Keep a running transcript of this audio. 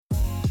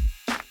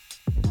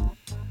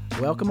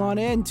Welcome on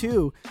in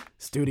to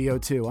Studio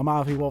 2. I'm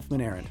Avi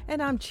Wolfman-Aaron.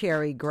 And I'm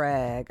Cherry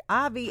Gregg.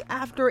 Avi,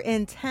 after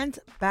intense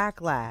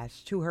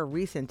backlash to her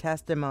recent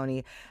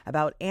testimony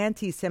about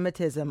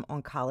anti-Semitism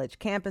on college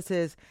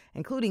campuses,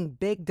 including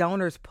big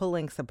donors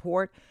pulling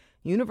support,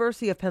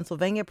 University of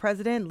Pennsylvania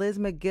President Liz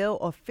Magill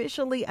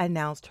officially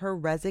announced her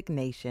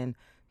resignation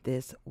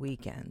this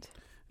weekend.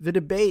 The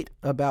debate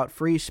about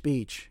free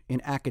speech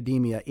in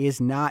academia is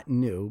not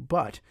new,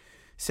 but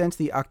since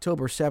the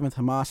October 7th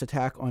Hamas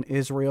attack on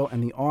Israel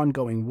and the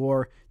ongoing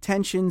war,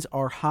 tensions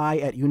are high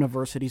at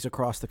universities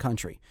across the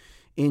country.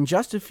 In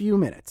just a few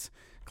minutes,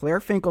 Claire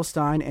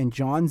Finkelstein and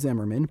John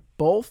Zimmerman,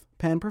 both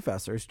Penn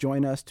professors,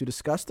 join us to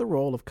discuss the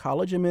role of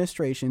college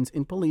administrations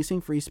in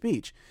policing free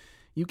speech.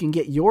 You can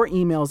get your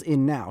emails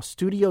in now,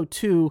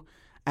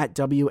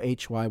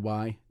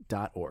 studio2@whyy.org.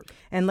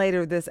 And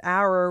later this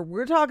hour,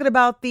 we're talking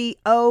about the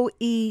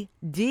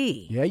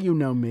OED. Yeah, you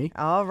know me.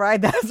 All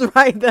right, that's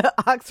right. The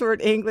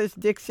Oxford English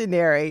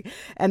Dictionary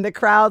and the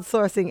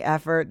crowdsourcing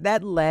effort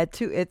that led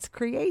to its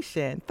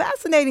creation.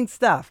 Fascinating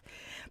stuff.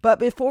 But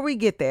before we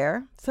get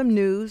there, some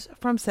news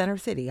from Center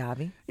City,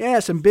 Avi. Yeah,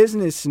 some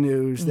business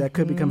news that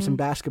could become some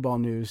basketball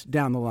news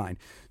down the line.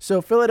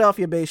 So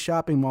Philadelphia-based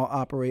shopping mall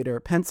operator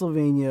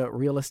Pennsylvania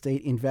Real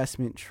Estate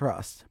Investment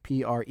Trust,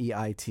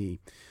 PREIT,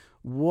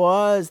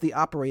 was the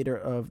operator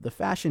of the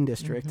Fashion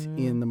District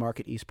in the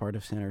Market East part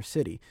of Center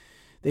City.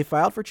 They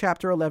filed for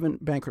Chapter 11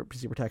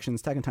 bankruptcy protection.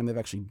 It's the second time they've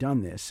actually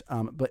done this.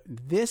 But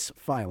this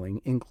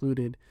filing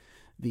included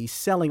the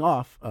selling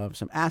off of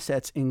some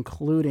assets,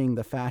 including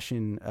the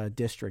Fashion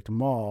District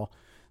Mall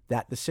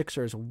that the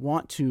Sixers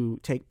want to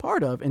take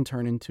part of and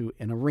turn into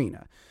an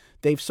arena.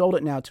 They've sold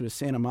it now to a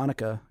Santa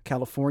Monica,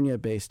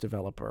 California-based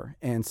developer.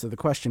 And so the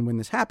question when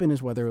this happened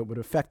is whether it would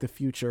affect the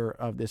future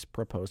of this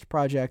proposed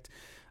project.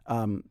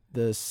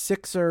 The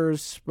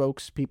Sixers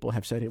spokespeople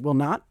have said it will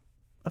not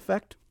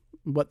affect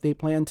what they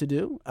plan to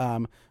do,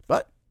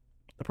 but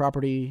the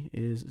property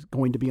is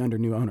going to be under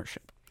new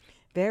ownership.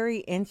 Very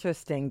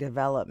interesting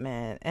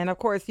development. And of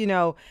course, you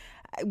know,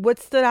 what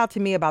stood out to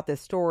me about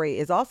this story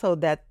is also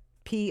that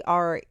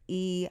PREIT,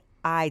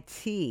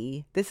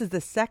 this is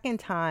the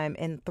second time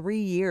in 3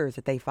 years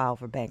that they filed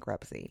for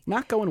bankruptcy.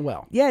 Not going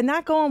well. Yeah,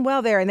 not going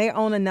well there. And they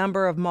own a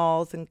number of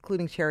malls,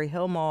 including Cherry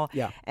Hill Mall.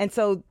 Yeah. And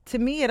so to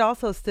me, it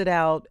also stood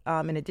out,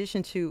 in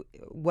addition to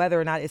whether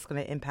or not it's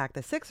going to impact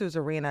the Sixers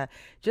arena,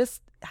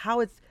 just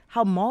how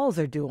malls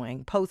are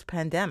doing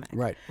post-pandemic.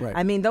 Right.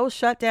 I mean, those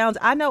shutdowns,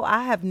 I know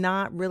I have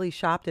not really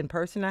shopped in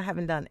person. I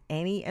haven't done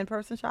any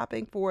in-person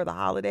shopping for the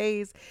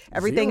holidays.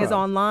 Everything is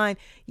online.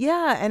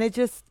 Yeah, and it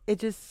just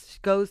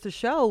goes to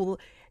show,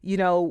 you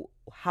know,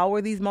 how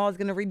are these malls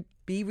going to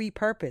be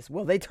repurposed?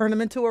 Will they turn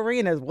them into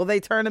arenas? Will they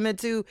turn them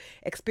into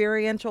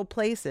experiential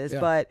places?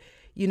 Yeah. But,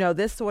 you know,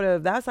 that's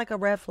like a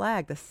red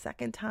flag. The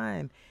second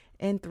time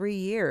in 3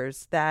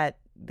 years that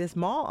this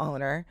mall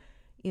owner,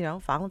 you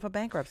know, filing for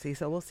bankruptcy.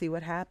 So we'll see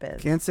what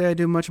happens. Can't say I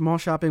do much mall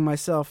shopping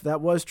myself.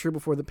 That was true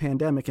before the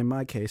pandemic in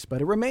my case,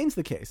 but it remains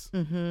the case.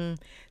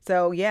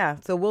 So, yeah,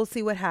 so we'll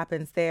see what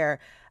happens there.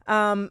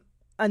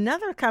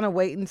 Another kind of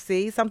wait and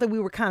see, something we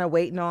were kind of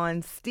waiting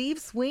on. Steve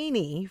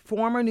Sweeney,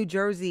 former New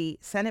Jersey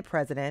Senate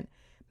president,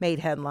 made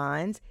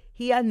headlines.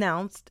 He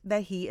announced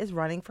that he is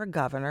running for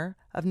governor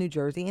of New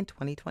Jersey in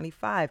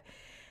 2025.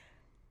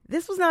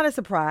 This was not a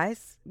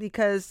surprise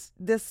because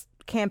this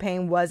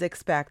campaign was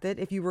expected.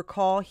 If you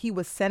recall, he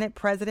was Senate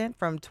president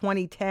from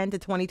 2010 to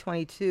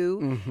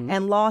 2022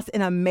 and lost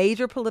in a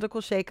major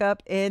political shakeup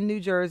in New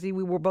Jersey.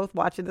 We were both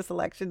watching this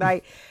election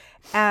night.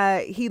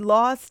 He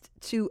lost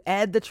to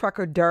Ed the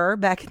Trucker Durr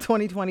back in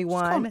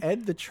 2021.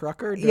 Ed the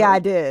Trucker Durr? Yeah, I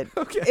did.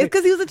 Okay. It's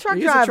because he was a truck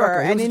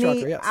driver. He was a trucker,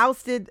 he yes.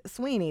 ousted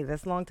Sweeney,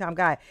 this longtime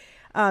guy.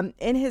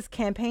 In his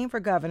campaign for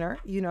governor,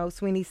 you know,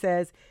 Sweeney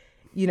says,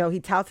 you know, he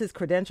touts his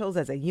credentials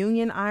as a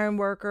union iron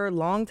worker,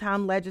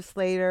 longtime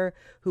legislator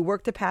who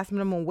worked to pass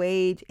minimum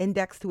wage,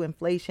 indexed to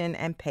inflation,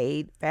 and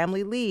paid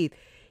family leave.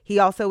 He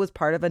also was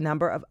part of a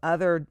number of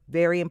other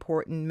very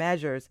important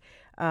measures.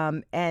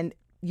 And,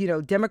 you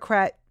know,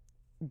 Democrat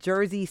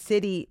Jersey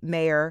City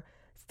Mayor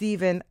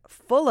Stephen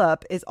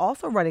Fulop is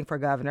also running for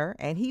governor,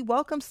 and he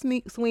welcomed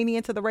Sweeney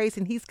into the race,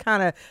 and he's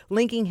kind of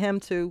linking him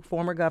to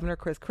former Governor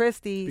Chris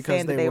Christie. Because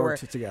saying that they were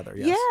worked together,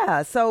 yes.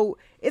 Yeah, so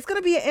it's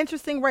going to be an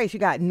interesting race. You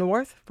got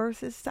North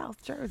versus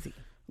South Jersey.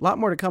 A lot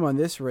more to come on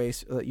this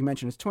race. You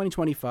mentioned it's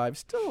 2025,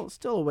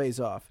 still a ways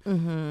off.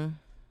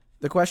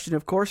 The question,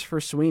 of course, for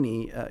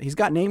Sweeney, he's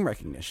got name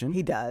recognition.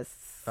 He does.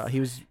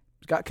 He's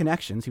got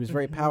connections. He was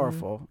very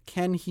powerful.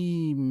 Can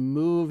he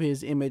move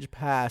his image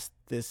past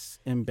this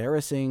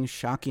embarrassing,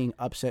 shocking,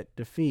 upset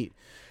defeat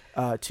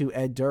to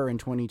Ed Durr in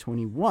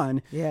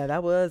 2021? Yeah,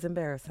 that was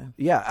embarrassing.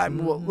 Yeah,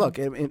 well, look,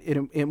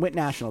 it went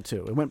national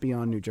too. It went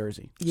beyond New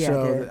Jersey. Yeah,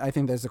 so it did. I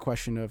think there's a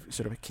question of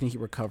sort of can he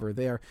recover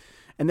there?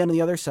 And then on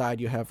the other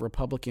side, you have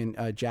Republican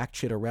Jack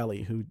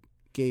Ciattarelli, who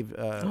gave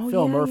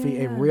Phil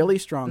Murphy a really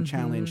strong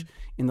challenge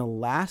in the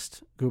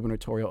last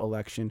gubernatorial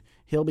election.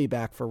 He'll be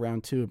back for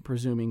round 2,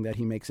 presuming that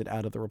he makes it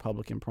out of the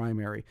Republican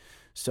primary.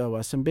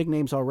 So some big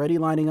names already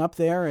lining up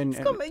there. And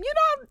Jersey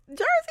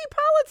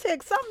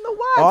politics, something to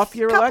watch. Off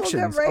your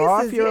elections.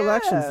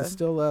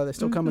 They're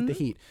still come with the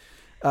heat.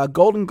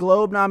 Golden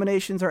Globe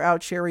nominations are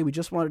out, Sherry. We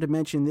just wanted to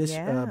mention this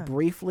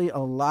briefly. A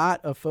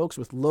lot of folks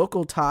with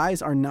local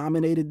ties are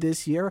nominated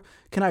this year.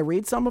 Can I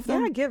read some of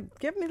them? Yeah,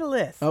 give me the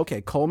list.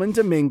 Okay, Coleman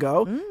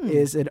Domingo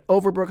is an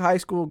Overbrook High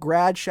School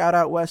grad. Shout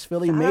out West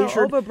Philly.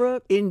 Majored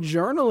in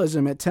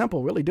journalism at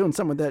Temple. Really doing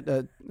some of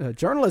that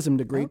journalism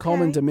degree. Okay.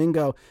 Coleman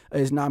Domingo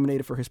is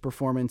nominated for his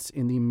performance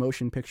in the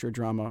motion picture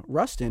drama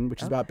Rustin,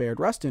 which is about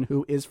Bayard Rustin,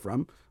 who is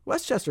from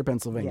Westchester,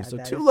 Pennsylvania. So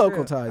 2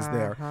 local ties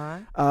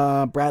there.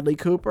 Bradley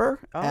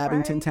Cooper,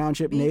 Abington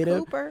Township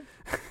native,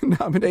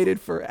 nominated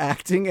for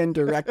acting and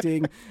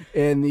directing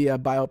in the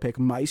biopic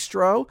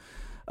Maestro.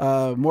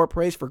 More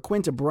praise for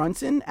Quinta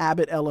Brunson,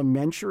 Abbott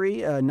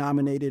Elementary,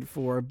 nominated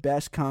for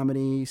Best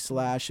Comedy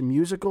 /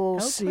 Musical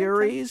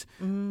Series.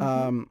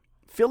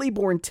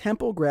 Philly-born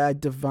Temple grad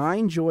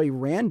Divine Joy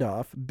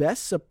Randolph,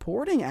 Best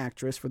Supporting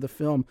Actress for the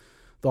film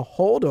The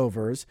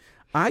Holdovers.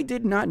 I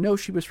did not know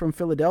she was from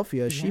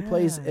Philadelphia. She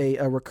plays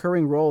a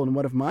recurring role in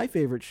one of my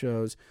favorite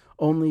shows,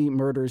 Only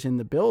Murders in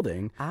the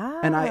Building.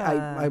 And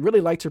I really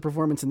liked her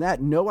performance in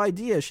that. No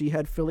idea she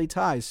had Philly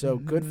ties. So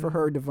good for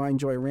her, Divine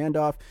Joy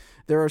Randolph.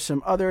 There are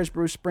some others.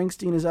 Bruce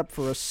Springsteen is up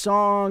for a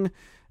song.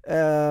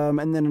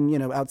 And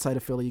then, outside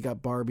of Philly, you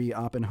got Barbie,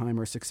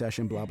 Oppenheimer,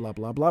 Succession, blah, blah,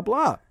 blah, blah,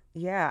 blah.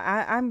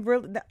 Yeah,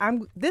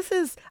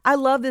 I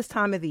love this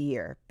time of the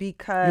year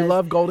because you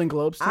love Golden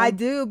Globes time? I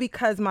do,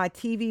 because my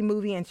TV,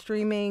 movie, and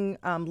streaming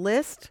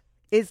list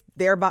is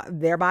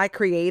thereby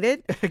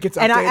created. It gets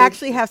updated. And I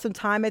actually have some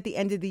time at the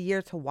end of the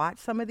year to watch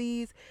some of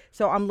these.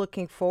 So I'm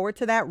looking forward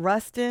to that.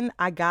 Rustin,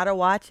 I gotta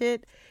watch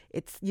it.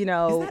 It's, Is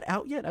that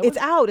out yet? It's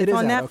out. It's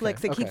on Netflix.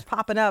 Okay. It keeps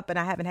popping up, and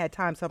I haven't had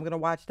time, so I'm going to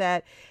watch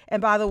that.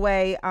 And by the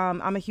way,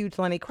 I'm a huge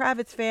Lenny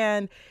Kravitz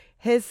fan.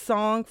 His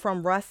song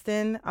from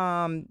Rustin,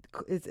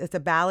 it's a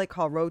ballad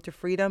called Road to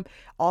Freedom,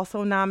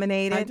 also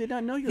nominated. I did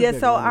not know you were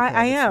so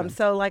I am.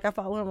 So, I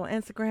follow him on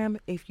Instagram.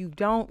 If you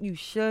don't, you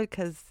should,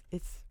 because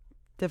it's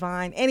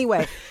divine.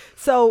 Anyway,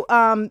 so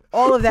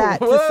all of that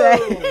to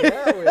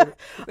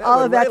say,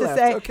 all of that to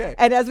say, okay.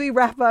 And as we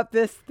wrap up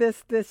this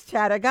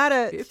chat, I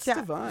gotta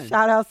shout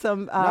out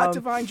some not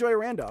Divine Joy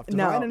Randolph.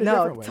 Divine in a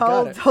different way.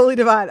 Totally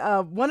divine.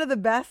 One of the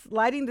best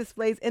lighting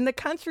displays in the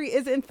country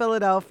is in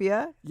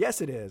Philadelphia. Yes,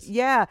 it is.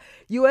 Yeah,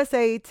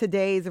 USA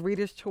Today's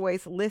Reader's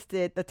Choice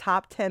listed the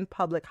top 10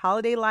 public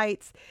holiday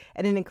lights,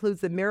 and it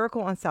includes the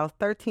Miracle on South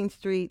 13th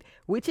Street,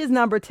 which is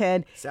number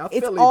 10. South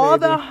it's Philly, all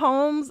baby. The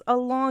homes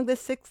along the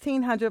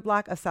 1600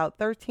 block of South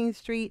 13th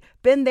Street.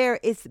 Been there.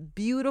 It's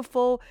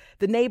beautiful.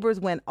 The neighbors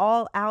went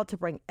all out to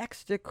bring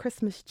extra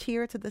Christmas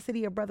cheer to the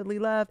city of brotherly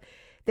love.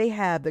 They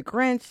have the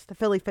Grinch, the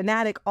Philly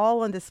Fanatic,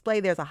 all on display.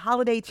 There's a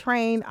holiday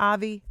train,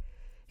 Avi. You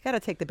got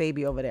to take the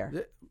baby over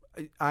there.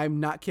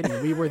 I'm not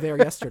kidding. We were there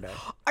yesterday.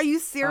 Are you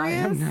serious? I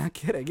am not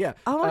kidding. Yeah.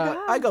 Oh my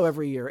God. I go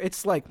every year.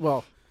 It's like,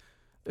 I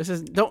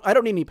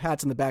don't need any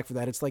pats in the back for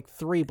that. It's like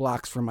 3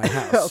 blocks from my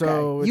house. Okay.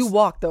 So you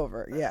walked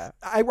over, yeah.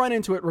 I run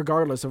into it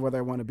regardless of whether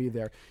I want to be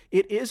there.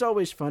 It is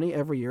always funny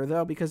every year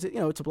though, because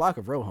it's a block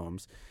of row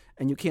homes,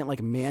 and you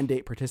can't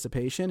mandate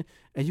participation.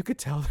 And you could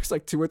tell there's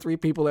 2 or 3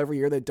 people every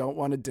year that don't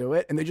want to do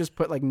it, and they just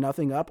put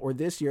nothing up. Or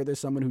this year there's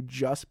someone who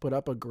just put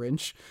up a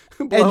Grinch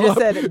and just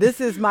said, "This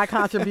is my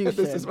contribution."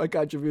 This is my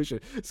contribution.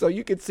 So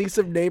you could see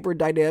some neighbor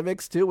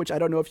dynamics too, which I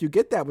don't know if you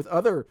get that with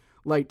other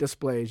light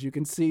displays. You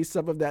can see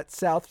some of that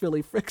South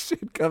Philly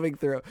friction coming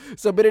through.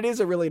 So, but it is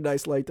a really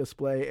nice light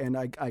display, and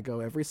I go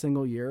every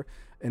single year,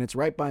 and it's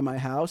right by my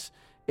house.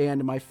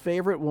 And my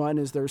favorite one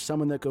is there's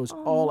someone that goes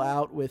all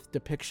out with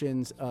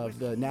depictions of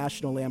the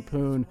National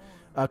Lampoon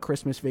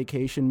Christmas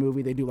Vacation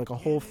movie. They do a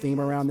whole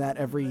theme around that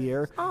every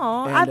year.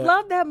 Oh, I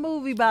love that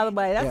movie, by the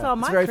way. That's on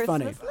my very Christmas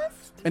funny.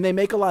 list. And they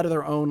make a lot of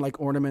their own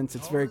ornaments.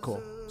 It's very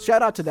cool.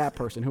 Shout out to that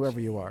person, whoever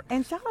you are.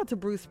 And shout out to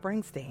Bruce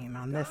Springsteen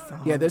on this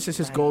song. Yeah, this is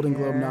his Golden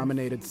Globe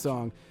nominated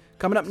song.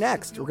 Coming up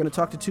next, we're going to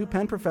talk to 2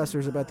 Penn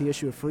professors about the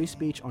issue of free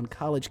speech on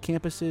college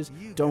campuses.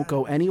 Don't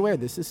go anywhere.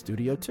 This is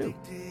Studio 2.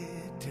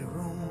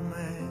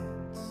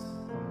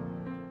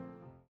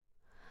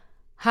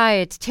 Hi,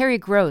 it's Terry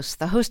Gross,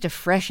 the host of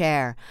Fresh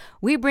Air.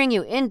 We bring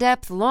you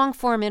in-depth,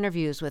 long-form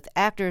interviews with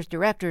actors,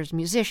 directors,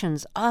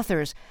 musicians,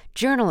 authors,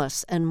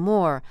 journalists, and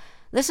more.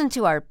 Listen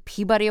to our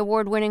Peabody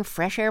Award-winning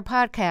Fresh Air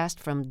podcast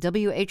from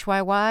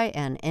WHYY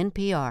and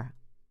NPR.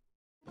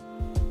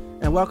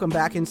 And welcome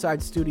back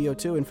inside Studio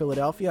 2 in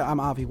Philadelphia. I'm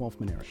Avi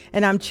Wolfman-Arent.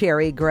 And I'm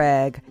Cherry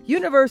Gregg.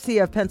 University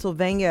of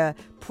Pennsylvania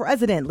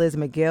President Liz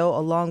Magill,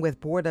 along with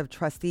Board of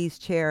Trustees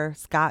Chair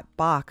Scott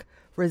Bach,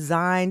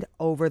 resigned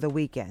over the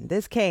weekend.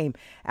 This came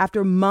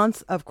after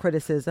months of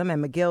criticism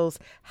and Magill's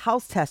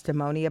House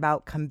testimony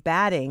about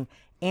combating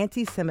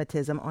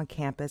anti-Semitism on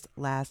campus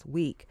last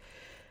week,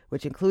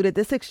 which included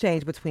this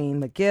exchange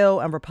between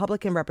Magill and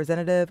Republican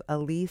Representative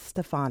Elise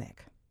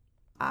Stefanik.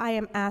 I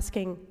am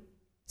asking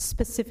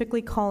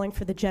specifically calling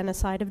for the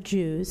genocide of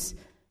Jews,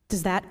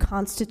 does that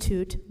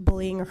constitute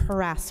bullying or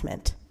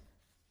harassment?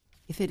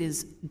 If it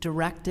is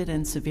directed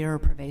and severe or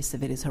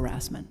pervasive, it is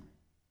harassment.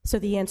 So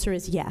the answer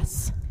is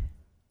yes.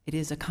 It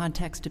is a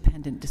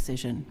context-dependent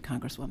decision,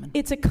 Congresswoman.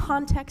 It's a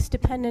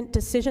context-dependent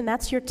decision.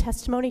 That's your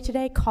testimony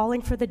today.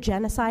 Calling for the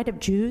genocide of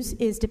Jews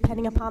is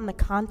depending upon the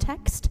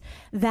context.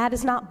 That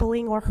is not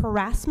bullying or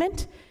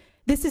harassment.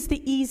 This is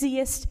the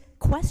easiest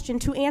question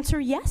to answer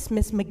yes,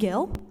 Ms.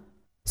 McGill.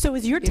 So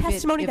is your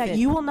testimony that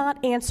you will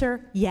not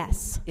answer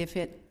yes? If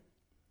it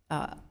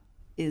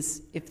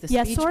if the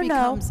yes speech or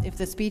becomes no? if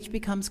the speech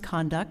becomes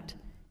conduct,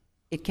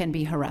 it can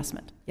be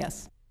harassment.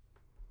 Yes.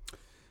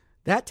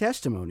 That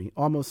testimony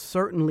almost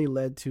certainly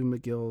led to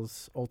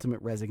McGill's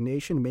ultimate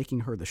resignation,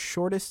 making her the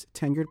shortest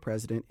tenured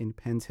president in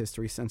Penn's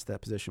history since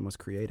that position was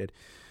created.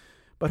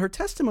 But her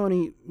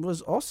testimony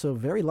was also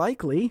very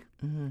likely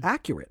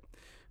accurate.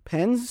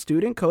 Penn's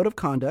student code of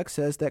conduct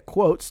says that,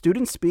 quote,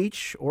 student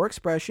speech or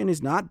expression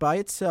is not by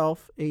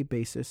itself a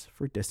basis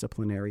for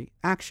disciplinary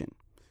action.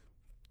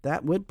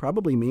 That would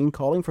probably mean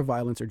calling for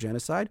violence or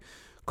genocide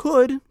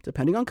could,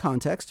 depending on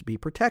context, be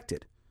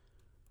protected.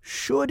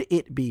 Should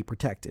it be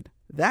protected?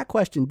 That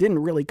question didn't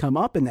really come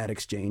up in that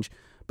exchange,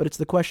 but it's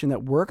the question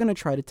that we're going to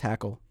try to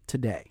tackle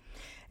today.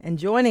 And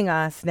joining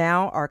us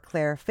now are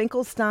Claire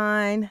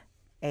Finkelstein,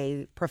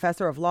 a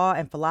professor of law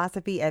and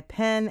philosophy at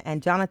Penn,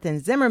 and Jonathan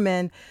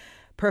Zimmerman,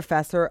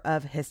 professor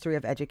of history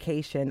of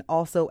education,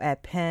 also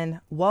at Penn.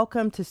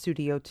 Welcome to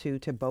Studio 2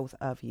 to both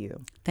of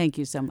you. Thank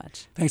you so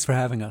much. Thanks for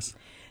having us.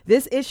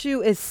 This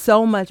issue is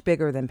so much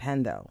bigger than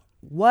Penn, though.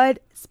 What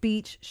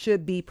speech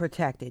should be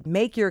protected?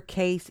 Make your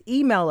case.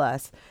 Email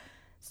us,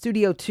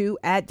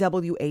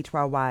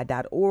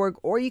 studio2@whyy.org,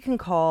 or you can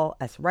call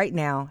us right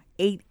now,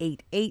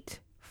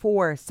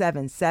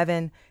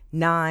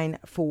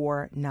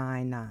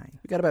 888-477-9499.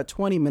 We've got about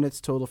 20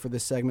 minutes total for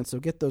this segment, so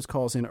get those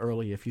calls in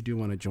early if you do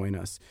want to join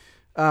us.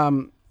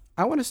 I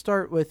want to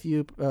start with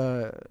you,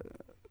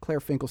 Claire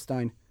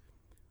Finkelstein.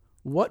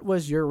 What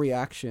was your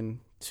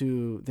reaction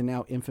to the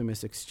now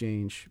infamous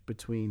exchange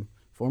between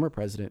former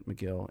President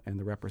McGill and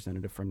the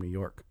representative from New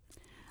York?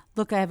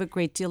 Look, I have a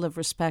great deal of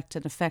respect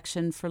and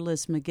affection for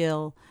Liz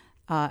McGill.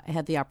 I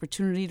had the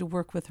opportunity to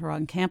work with her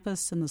on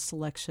campus in the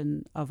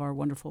selection of our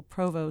wonderful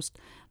provost,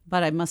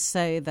 but I must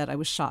say that I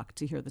was shocked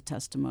to hear the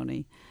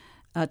testimony.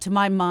 To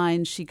my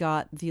mind, she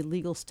got the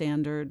legal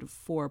standard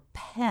for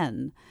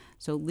Penn,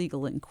 so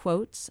legal in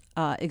quotes,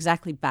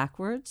 exactly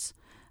backwards.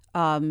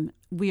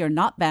 We are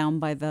not bound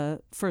by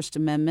the First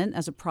Amendment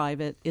as a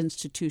private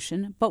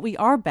institution, but we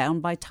are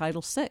bound by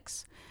Title VI.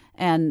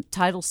 And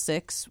Title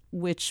VI,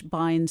 which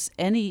binds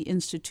any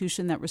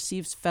institution that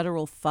receives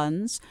federal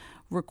funds,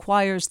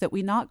 requires that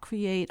we not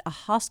create a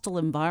hostile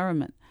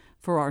environment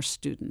for our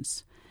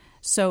students.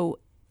 So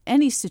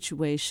any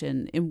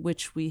situation in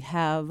which we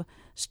have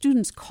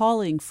students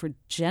calling for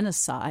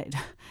genocide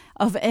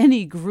of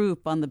any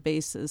group on the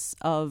basis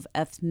of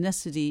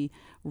ethnicity,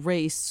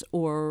 race,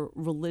 or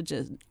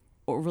religion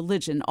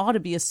ought to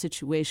be a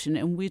situation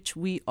in which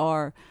we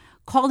are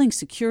calling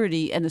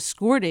security and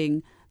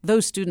escorting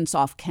those students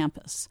off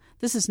campus.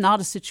 This is not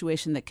a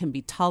situation that can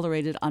be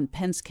tolerated on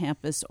Penn's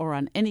campus or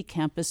on any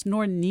campus,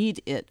 nor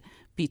need it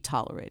be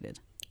tolerated.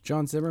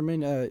 John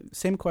Zimmerman,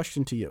 same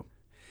question to you.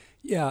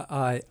 Yeah,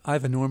 I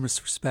have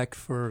enormous respect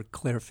for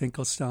Claire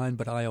Finkelstein,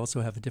 but I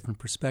also have a different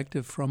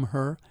perspective from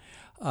her.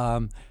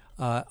 I'm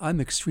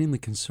extremely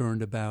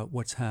concerned about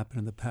what's happened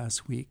in the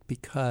past week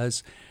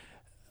because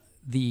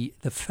the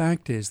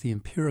fact is, the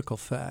empirical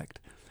fact,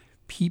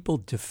 people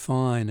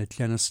define a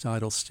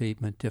genocidal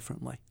statement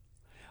differently.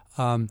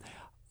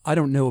 I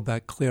don't know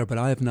about Claire, but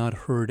I have not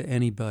heard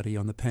anybody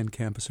on the Penn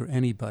campus or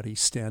anybody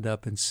stand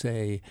up and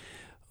say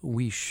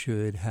we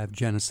should have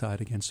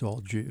genocide against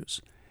all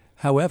Jews.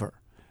 However,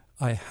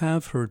 I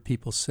have heard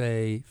people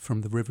say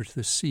from the river to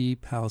the sea,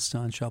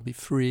 Palestine shall be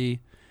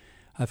free.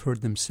 I've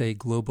heard them say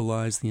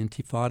globalize the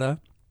Intifada.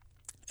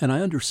 And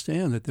I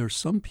understand that there are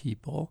some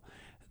people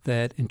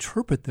that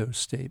interpret those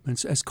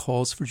statements as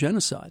calls for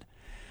genocide.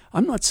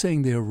 I'm not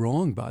saying they're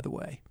wrong, by the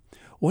way.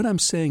 What I'm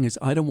saying is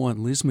I don't want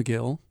Liz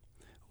McGill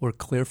or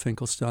Claire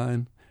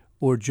Finkelstein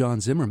or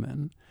John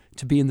Zimmerman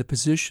to be in the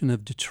position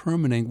of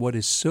determining what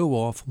is so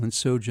awful and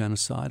so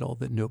genocidal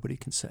that nobody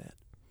can say it.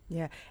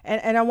 Yeah,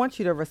 and I want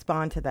you to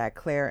respond to that,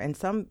 Claire, in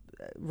some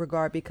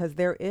regard, because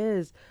there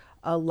is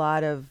a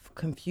lot of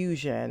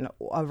confusion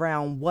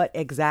around what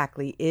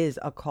exactly is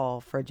a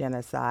call for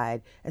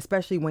genocide,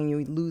 especially when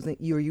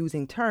you're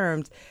using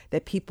terms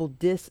that people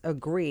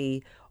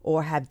disagree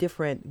or have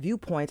different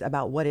viewpoints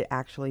about what it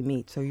actually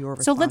means.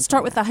 So let's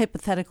start with the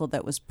hypothetical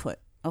that was put.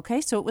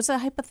 Okay, so it was a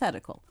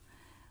hypothetical,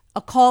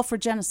 a call for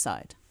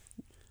genocide,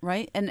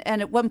 right? And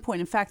at one point,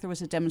 in fact, there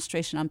was a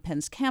demonstration on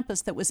Penn's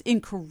campus that was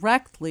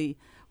incorrectly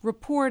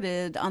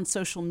reported on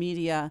social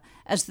media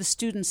as the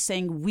students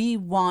saying, we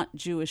want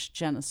Jewish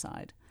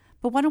genocide.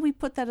 But why don't we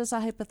put that as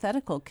a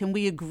hypothetical? Can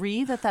we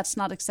agree that that's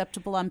not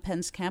acceptable on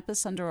Penn's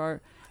campus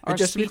under our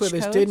just to be speech clear,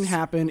 this codes. didn't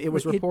happen. It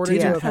was It reported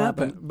didn't to have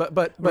happened. happen.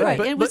 But Right.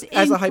 It was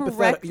as a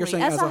hypothetical, you're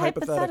saying as as a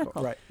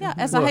hypothetical. Right. Yeah,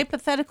 as a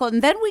hypothetical.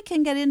 And then we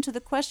can get into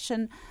the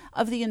question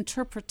of the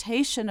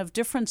interpretation of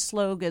different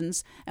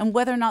slogans and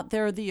whether or not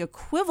they're the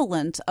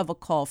equivalent of a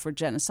call for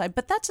genocide.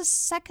 But that's a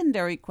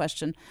secondary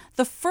question.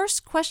 The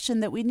first question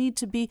that we need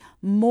to be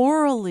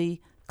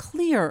morally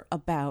clear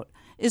about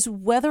is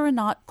whether or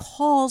not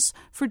calls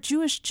for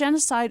Jewish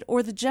genocide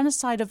or the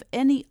genocide of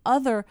any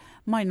other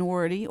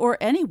minority or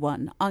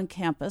anyone on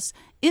campus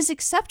is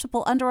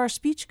acceptable under our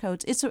speech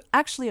codes. It's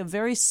actually a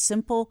very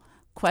simple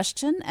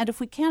question, and if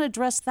we can't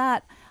address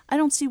that, I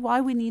don't see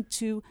why we need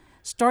to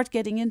start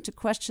getting into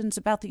questions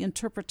about the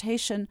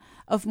interpretation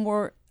of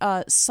more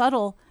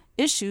subtle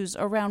issues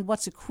around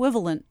what's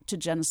equivalent to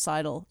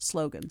genocidal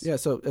slogans. Yeah,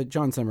 so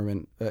John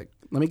Zimmerman, let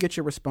me get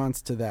your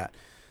response to that.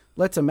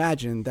 Let's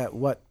imagine that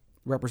what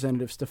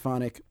Representative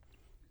Stefanik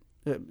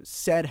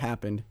said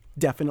happened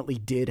definitely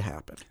did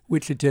happen.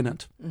 Which it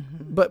didn't.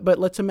 Mm-hmm. But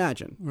let's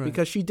imagine,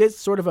 because she did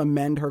sort of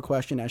amend her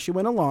question as she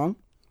went along.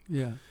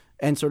 Yeah.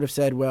 And sort of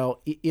said,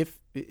 well, if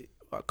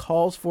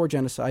calls for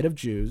genocide of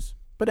Jews,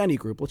 but any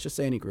group, let's just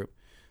say any group,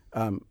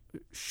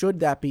 should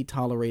that be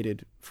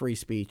tolerated free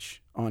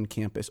speech on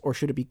campus, or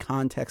should it be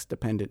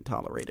context-dependent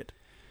tolerated?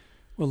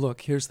 Well,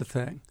 look, here's the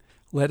thing.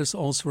 Let us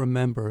also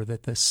remember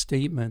that the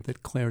statement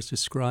that Claire's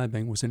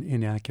describing was an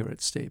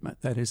inaccurate statement.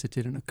 That is, it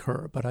didn't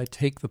occur. But I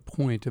take the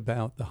point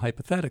about the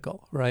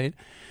hypothetical, right?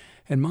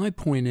 And my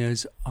point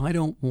is, I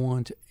don't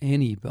want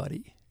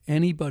anybody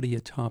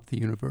atop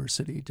the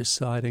university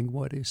deciding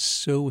what is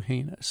so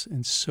heinous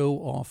and so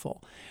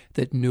awful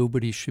that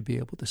nobody should be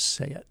able to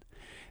say it.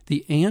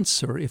 The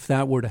answer, if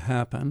that were to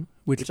happen,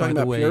 which, You're by talking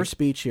the about way, pure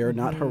speech here,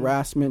 not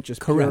harassment,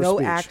 just Correct. pure No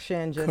speech.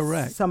 action, just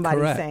Correct. somebody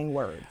Correct. saying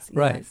words.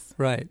 Right, Yes.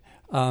 right.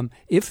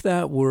 If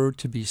that were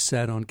to be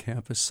said on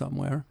campus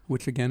somewhere,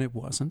 which again it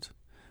wasn't,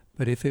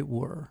 but if it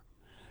were,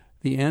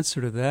 the answer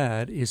to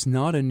that is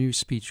not a new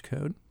speech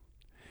code.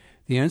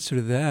 The answer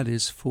to that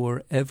is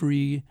for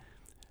every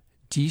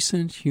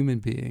decent human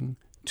being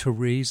to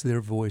raise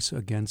their voice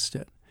against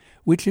it,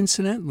 which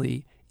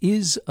incidentally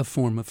is a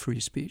form of free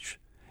speech.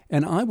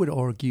 And I would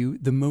argue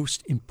the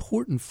most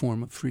important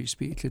form of free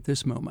speech at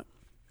this moment.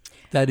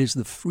 That is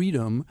the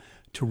freedom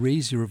to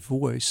raise your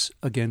voice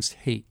against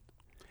hate.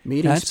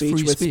 Meeting That's speech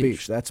free with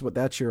speech. speech.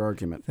 That's your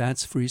argument.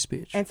 That's free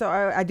speech. And so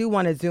I do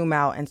want to zoom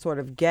out and sort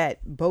of get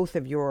both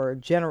of your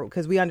general,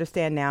 because we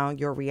understand now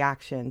your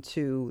reaction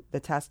to the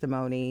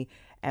testimony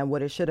and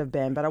what it should have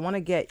been. But I want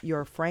to get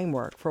your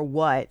framework for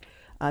what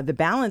the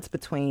balance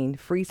between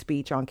free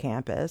speech on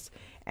campus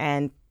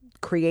and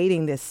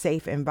creating this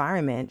safe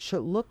environment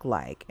should look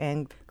like.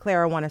 And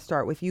Claire, I want to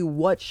start with you.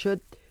 What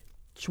should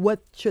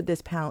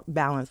this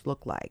balance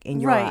look like in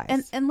your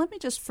eyes? And let me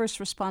just first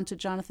respond to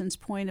Jonathan's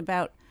point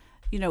about,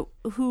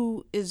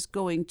 who is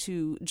going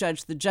to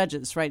judge the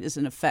judges, right, is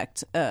in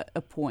effect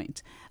a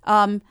point.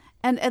 And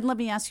let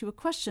me ask you a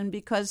question,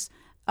 because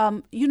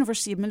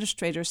university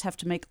administrators have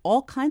to make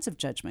all kinds of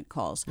judgment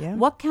calls. Yeah.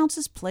 What counts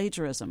as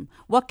plagiarism?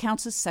 What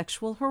counts as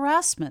sexual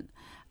harassment?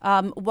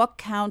 What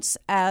counts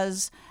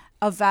as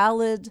a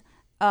valid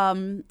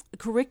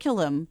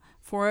curriculum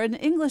for an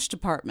English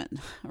department,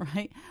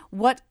 right?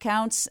 What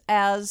counts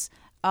as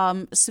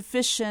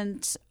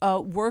sufficient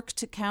work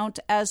to count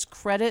as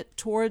credit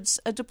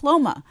towards a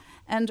diploma?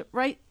 And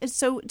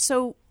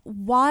so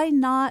why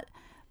not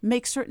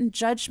make certain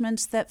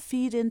judgments that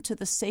feed into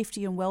the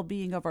safety and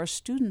well-being of our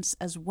students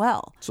as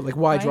well? So,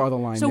 why right? draw the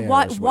line so there?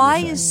 why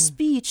is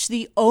speech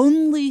the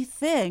only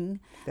thing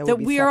that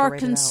we are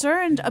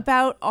concerned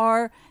about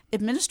our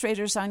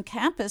administrators on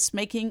campus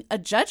making a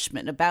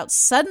judgment about?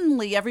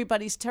 Suddenly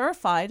everybody's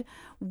terrified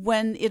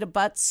when it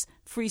abuts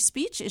free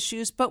speech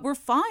issues, but we're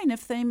fine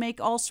if they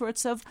make all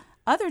sorts of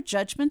other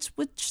judgments,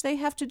 which they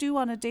have to do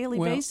on a daily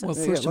basis. Well,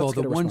 first of all,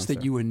 the ones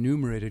that you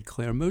enumerated,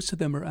 Claire, most of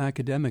them are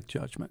academic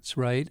judgments,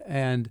 right?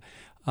 And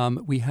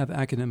we have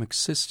academic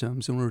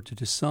systems in order to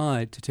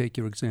decide, to take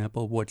your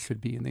example, what should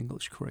be in the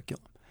English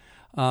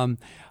curriculum.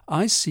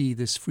 I see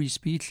this free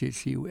speech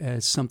issue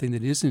as something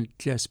that isn't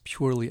just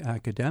purely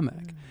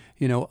academic.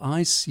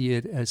 I see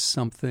it as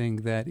something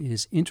that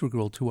is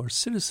integral to our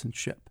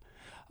citizenship.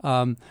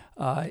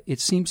 It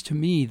seems to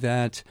me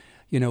that,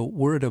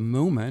 we're at a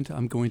moment,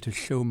 I'm going to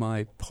show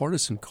my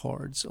partisan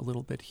cards a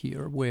little bit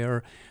here,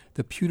 where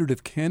the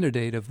putative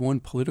candidate of one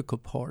political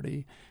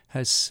party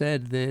has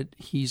said that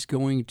he's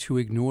going to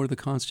ignore the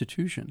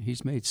Constitution.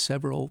 He's made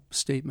several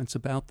statements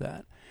about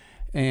that.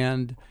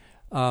 And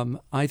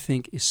I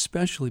think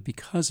especially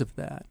because of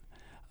that,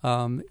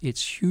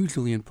 it's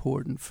hugely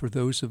important for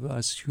those of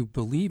us who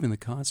believe in the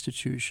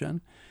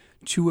Constitution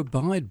to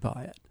abide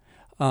by it.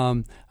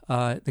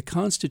 The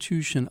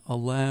Constitution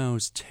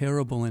allows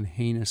terrible and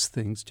heinous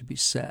things to be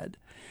said.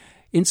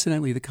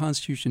 Incidentally, the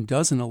Constitution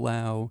doesn't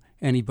allow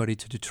anybody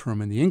to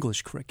determine the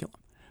English curriculum,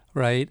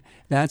 right?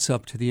 That's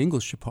up to the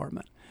English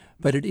department.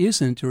 But it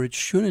isn't, or it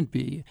shouldn't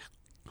be,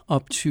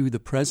 up to the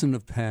president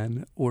of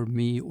Penn or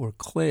me or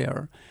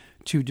Claire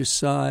to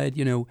decide,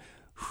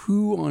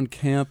 who on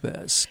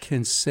campus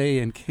can say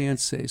and can't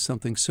say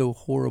something so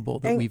horrible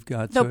that we've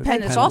got to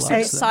Penn has penalize also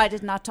them?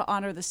 decided not to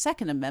honor the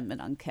Second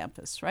Amendment on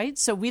campus, right?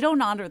 So we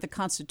don't honor the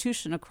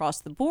Constitution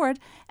across the board.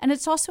 And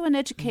it's also an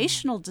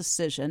educational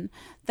decision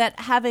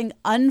that having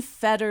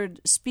unfettered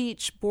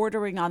speech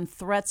bordering on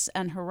threats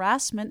and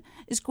harassment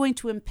is going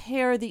to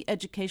impair the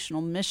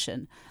educational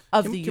mission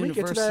of the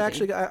university. Can we get to that?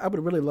 Actually, I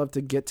would really love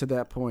to get to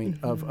that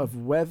point of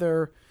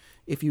whether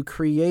if you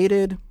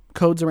created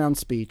codes around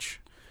speech,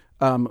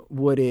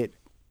 would it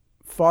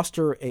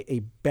foster a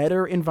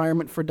better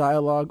environment for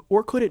dialogue,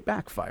 or could it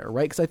backfire,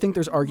 right? Because I think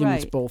there's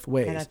arguments both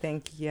ways. And I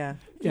think,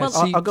 Well,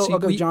 I'll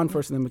go John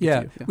first and then we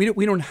get to you.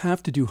 We don't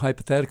have to do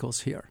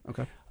hypotheticals here.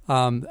 Okay.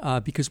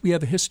 Because we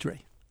have a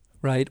history,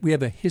 right? We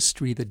have a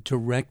history that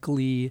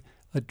directly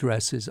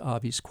addresses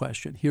Avi's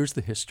question. Here's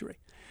the history.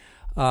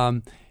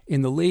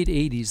 In the late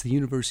 80s, the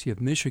University of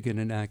Michigan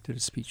enacted a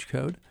speech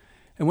code.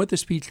 And what the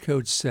speech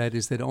code said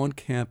is that on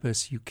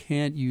campus, you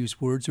can't use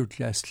words or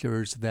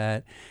gestures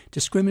that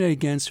discriminate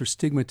against or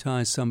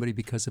stigmatize somebody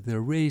because of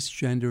their race,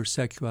 gender,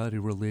 sexuality,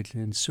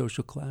 religion,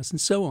 social class,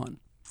 and so on.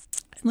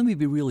 And let me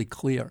be really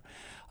clear.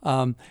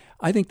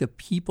 I think the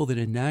people that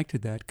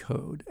enacted that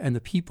code and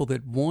the people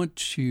that want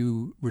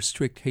to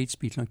restrict hate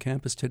speech on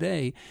campus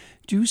today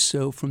do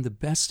so from the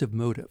best of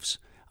motives.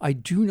 I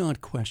do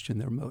not question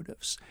their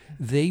motives.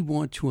 They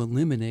want to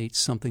eliminate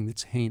something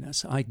that's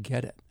heinous. I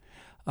get it.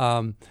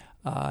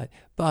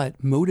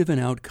 But motive and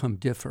outcome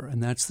differ,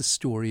 and that's the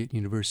story at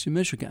University of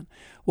Michigan.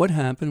 What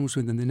happened was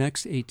within the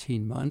next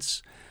 18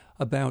 months,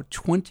 about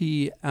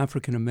 20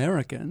 African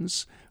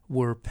Americans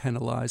were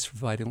penalized for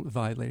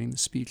violating the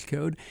speech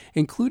code,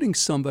 including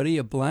somebody,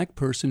 a black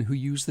person, who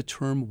used the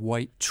term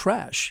white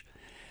trash.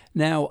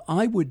 Now,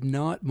 I would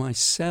not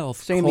myself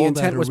saying call the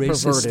intent that a was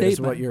racist perverted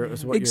statement.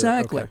 is what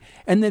exactly. you're, okay.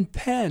 And then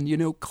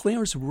Penn,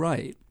 Claire's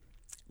right.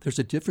 There's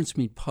a difference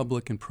between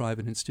public and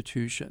private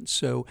institutions.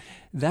 So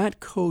that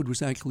code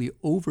was actually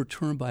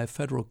overturned by a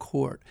federal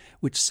court,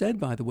 which said,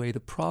 by the way, the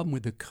problem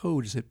with the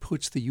code is it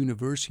puts the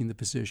university in the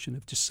position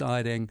of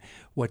deciding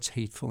what's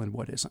hateful and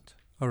what isn't.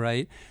 All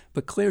right?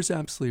 But Claire's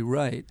absolutely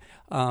right.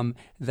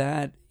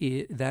 That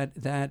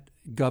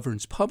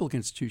governs public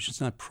institutions,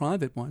 not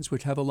private ones,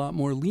 which have a lot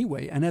more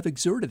leeway and have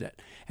exerted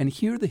it. And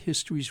here the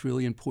history is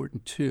really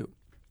important, too.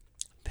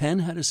 Penn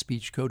had a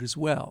speech code as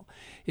well.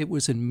 It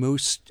was in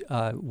most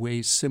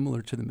ways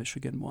similar to the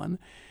Michigan one.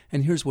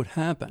 And here's what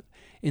happened.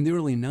 In the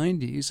early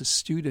 90s, a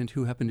student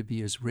who happened to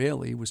be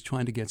Israeli was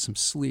trying to get some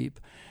sleep.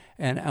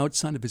 And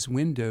outside of his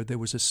window, there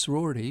was a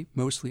sorority,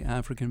 mostly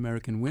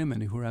African-American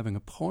women, who were having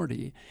a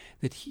party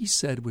that he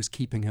said was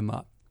keeping him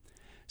up.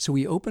 So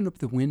he opened up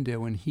the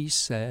window and he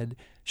said,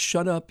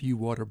 "Shut up, you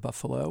water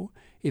buffalo.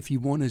 If you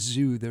want a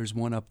zoo, there's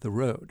one up the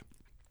road."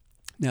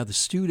 Now, the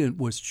student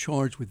was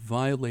charged with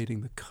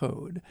violating the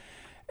code,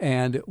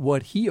 and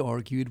what he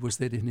argued was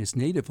that in his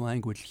native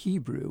language,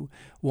 Hebrew,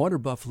 water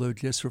buffalo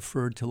just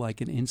referred to like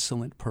an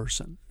insolent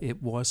person.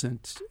 It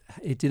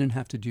didn't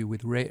have to do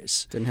with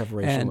race. Didn't have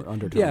racial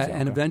undertones. Yeah,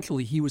 and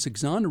eventually he was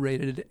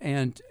exonerated,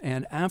 and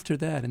after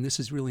that, and this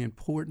is really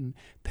important,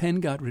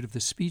 Penn got rid of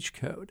the speech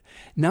code.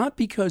 Not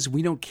because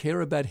we don't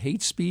care about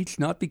hate speech,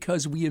 not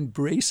because we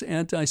embrace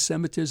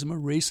anti-Semitism or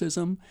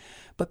racism,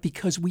 but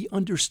because we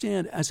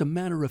understand as a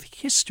matter of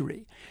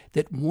history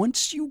that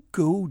once you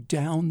go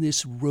down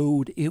this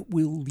road, it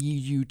will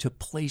lead you to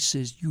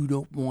places you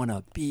don't want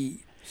to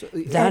be. So,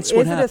 that's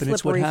what happened.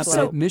 It's what happened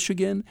at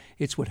Michigan.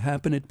 It's what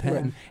happened at Penn.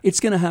 Right.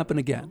 It's going to happen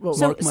again. Well,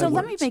 so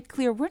let me make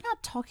clear, we're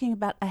not talking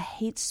about a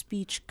hate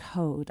speech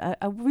code. I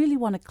really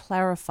want to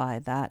clarify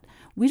that.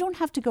 We don't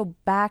have to go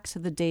back to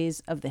the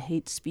days of the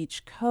hate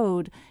speech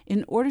code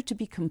in order to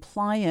be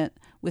compliant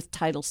with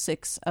Title VI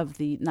of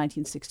the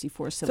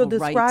 1964 Civil Rights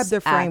Act. So describe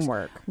the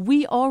framework.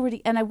 We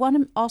already, and I want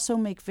to also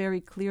make very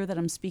clear that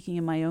I'm speaking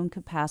in my own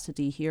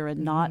capacity here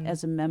and not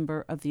as a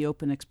member of the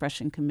Open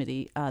Expression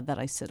Committee that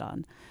I sit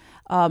on.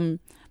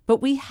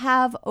 But we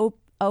have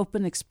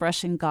open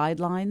expression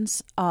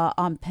guidelines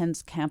on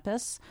Penn's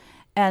campus.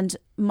 And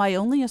my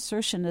only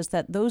assertion is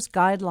that those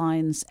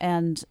guidelines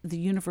and the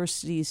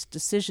university's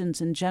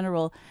decisions in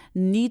general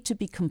need to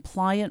be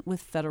compliant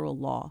with federal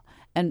law.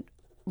 And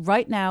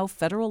right now,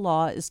 federal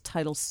law is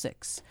Title VI.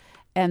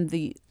 And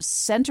the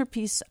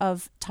centerpiece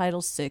of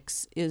Title VI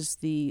is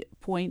the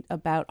point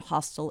about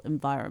hostile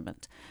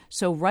environment.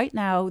 So right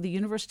now, the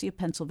University of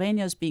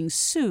Pennsylvania is being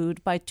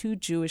sued by 2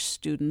 Jewish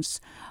students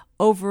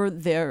over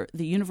the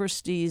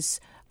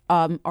university's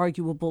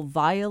arguable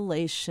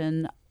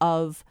violation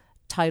of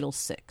Title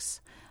VI,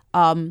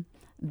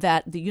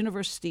 that the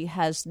university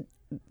has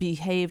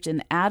behaved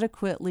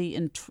inadequately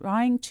in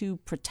trying to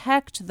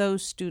protect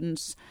those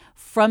students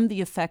from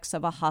the effects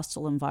of a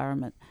hostile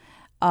environment.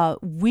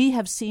 We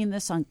have seen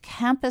this on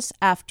campus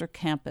after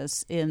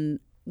campus in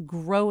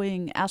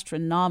growing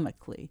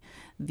astronomically.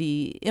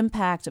 The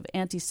impact of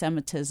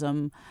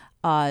anti-Semitism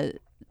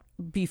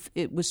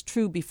it was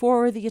true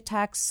before the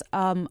attacks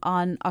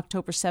on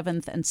October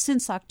 7th, and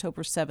since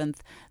October 7th,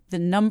 the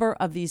number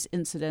of these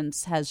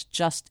incidents has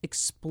just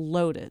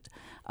exploded.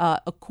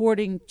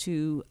 According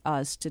to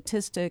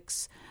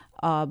statistics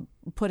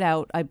put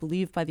out, I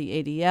believe, by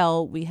the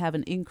ADL, we have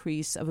an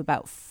increase of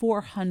about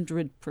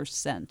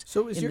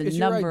 400% in the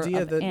number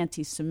of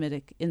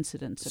anti-Semitic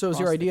incidents. So is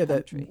your idea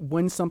that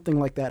when something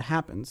like that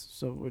happens,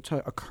 so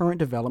a current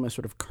development,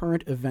 sort of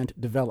current event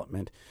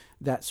development,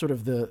 that sort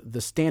of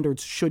the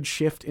standards should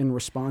shift in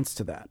response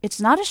to that?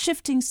 It's not a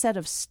shifting set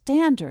of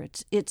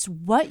standards. It's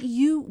what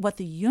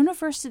the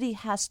university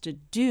has to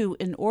do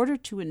in order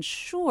to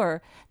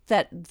ensure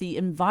that the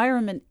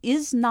environment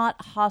is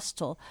not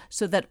hostile,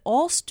 so that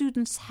all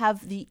students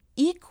have the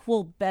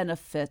equal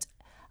benefit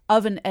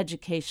of an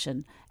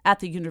education at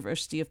the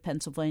University of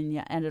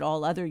Pennsylvania and at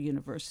all other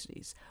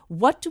universities.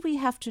 What do we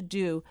have to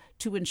do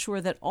to ensure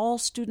that all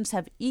students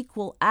have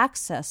equal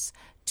access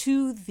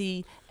to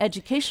the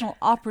educational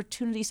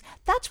opportunities?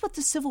 That's what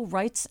the Civil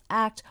Rights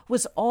Act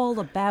was all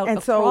about, and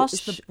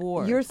across the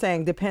board. You're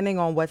saying, depending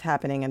on what's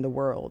happening in the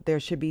world, there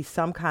should be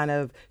some kind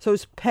of... So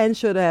Penn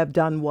should have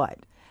done what?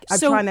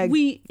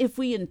 If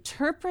we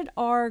interpret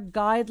our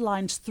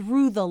guidelines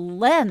through the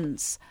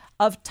lens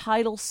of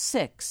Title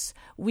VI,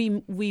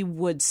 we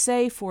would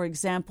say, for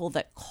example,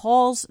 that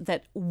calls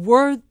that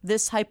were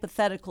this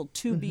hypothetical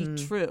to be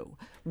true,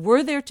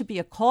 were there to be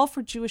a call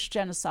for Jewish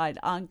genocide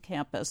on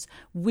campus,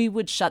 we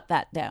would shut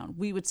that down.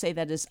 We would say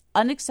that is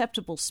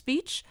unacceptable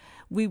speech.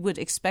 We would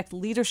expect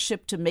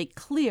leadership to make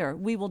clear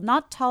we will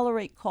not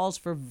tolerate calls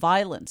for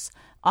violence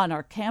on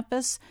our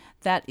campus.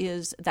 That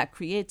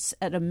creates,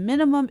 at a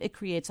minimum, it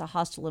creates a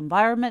hostile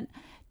environment.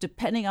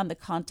 Depending on the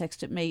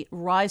context, it may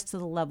rise to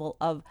the level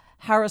of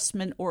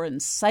harassment or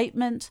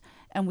incitement,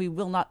 and we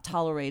will not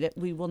tolerate it.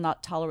 We will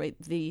not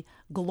tolerate the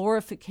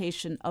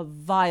glorification of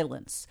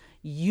violence.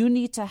 You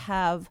need to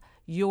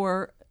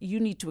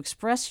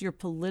express your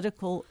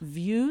political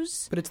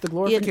views. But it's the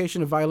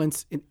glorification of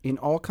violence in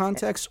all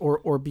contexts,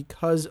 or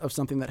because of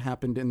something that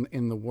happened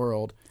in the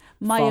world?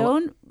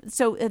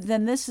 So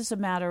then this is a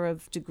matter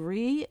of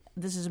degree.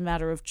 This is a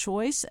matter of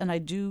choice, and I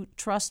do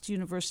trust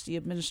university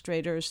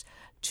administrators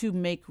to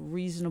make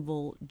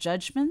reasonable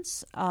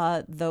judgments,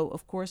 though,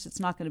 of course, it's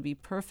not going to be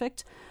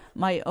perfect.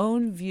 My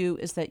own view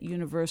is that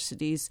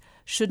universities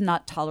should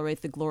not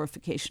tolerate the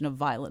glorification of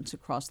violence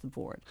across the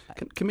board.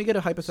 Can we get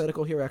a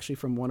hypothetical here, actually,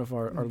 from one of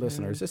our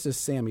listeners? This is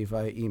Sammy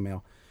via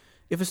email.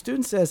 If a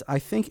student says, I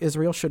think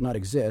Israel should not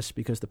exist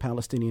because the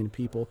Palestinian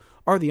people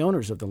are the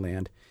owners of the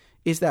land,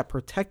 is that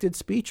protected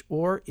speech,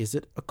 or is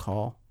it a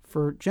call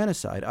for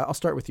genocide? I'll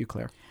start with you,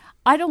 Claire.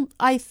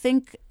 I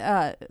think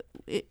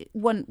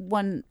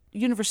one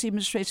university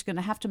administrator is going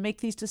to have to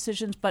make these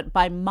decisions, but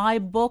by my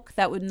book,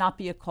 that would not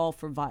be a call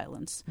for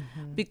violence,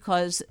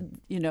 because,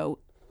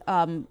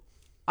 I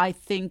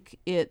think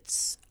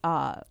it's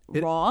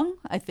wrong.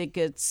 I think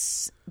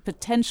it's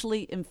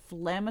potentially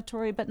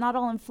inflammatory, but not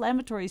all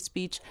inflammatory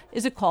speech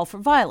is a call for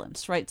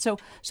violence, right? So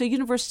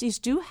universities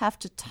do have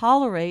to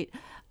tolerate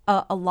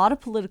a lot of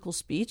political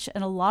speech,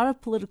 and a lot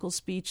of political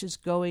speech is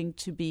going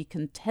to be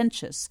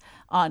contentious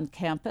on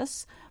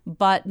campus,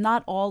 but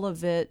not all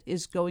of it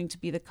is going to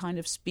be the kind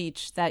of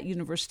speech that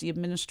university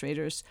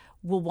administrators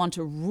will want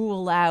to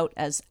rule out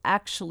as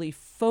actually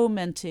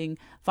fomenting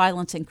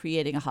violence and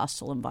creating a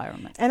hostile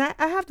environment. And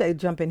I have to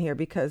jump in here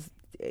because,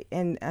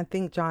 and I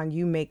think, John,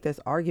 you make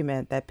this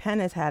argument that Penn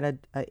has had an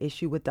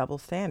issue with double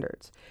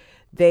standards.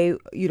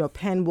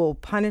 Penn will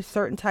punish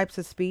certain types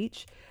of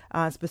speech,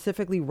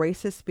 specifically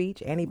racist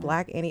speech,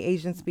 anti-Black,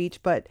 anti-Asian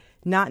speech, but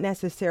not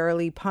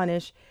necessarily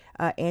punish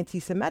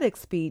anti-Semitic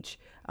speech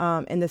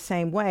in the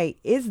same way.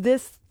 Is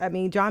this,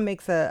 John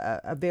makes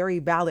a very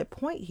valid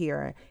point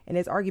here in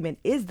his argument.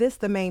 Is this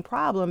the main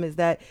problem, is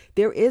that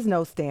there is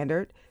no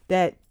standard,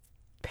 that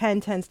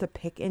Penn tends to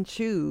pick and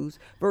choose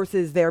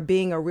versus there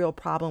being a real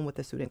problem with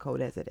the student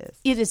code as it is?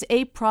 It is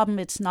a problem.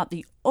 It's not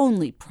the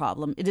only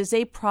problem. It is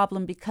a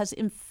problem because,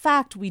 in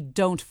fact, we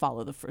don't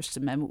follow the First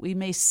Amendment. We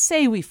may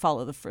say we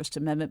follow the First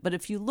Amendment, but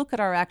if you look at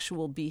our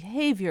actual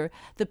behavior,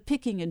 the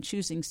picking and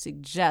choosing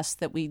suggests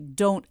that we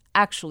don't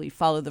actually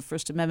follow the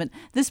First Amendment.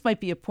 This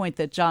might be a point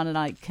that John and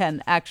I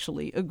can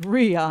actually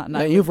agree on.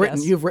 Now, you've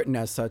written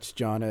as such,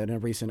 John, in a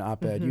recent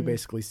op-ed. You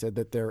basically said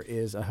that there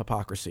is a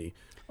hypocrisy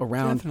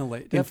around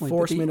definitely.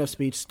 Enforcement of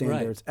speech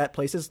standards at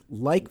places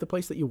like the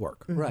place that you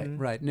work.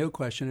 Right. No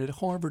question. At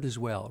Harvard as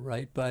well,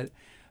 right? But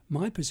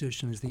my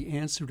position is the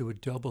answer to a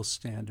double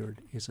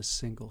standard is a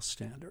single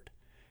standard.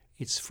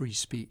 It's free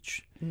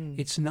speech.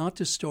 It's not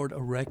to start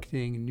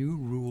erecting new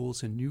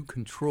rules and new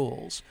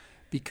controls,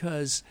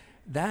 because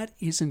that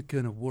isn't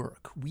going to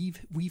work.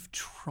 We've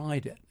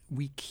tried it.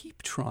 We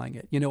keep trying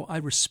it. I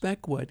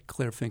respect what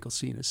Claire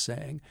Finkelstein is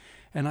saying,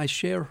 and I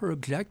share her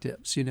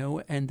objectives,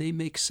 and they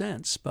make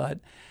sense. But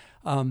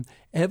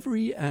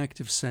every act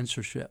of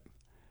censorship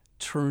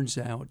turns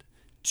out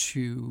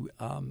to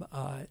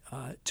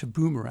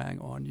boomerang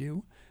on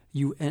you.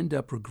 You end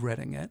up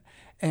regretting it.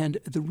 And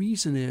the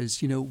reason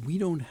is, we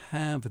don't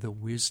have the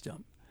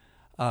wisdom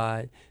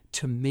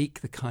to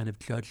make the kind of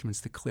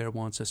judgments that Claire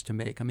wants us to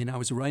make. I mean, I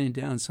was writing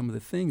down some of the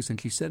things, and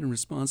she said in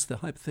response to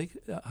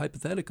the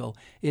hypothetical,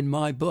 in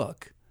my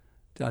book, ...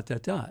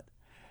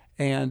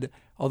 And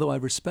although I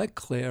respect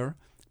Claire,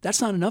 that's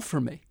not enough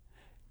for me.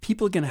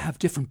 People are going to have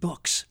different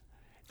books.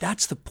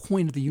 That's the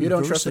point of the university.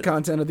 You don't trust the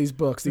content of these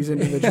books, these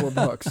individual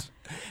books.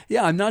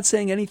 Yeah, I'm not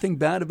saying anything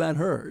bad about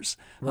hers.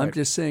 Right. I'm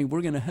just saying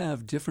we're going to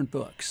have different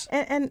books.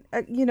 And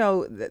you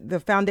know, the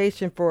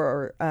Foundation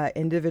for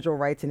Individual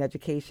Rights in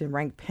Education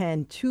ranked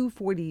Penn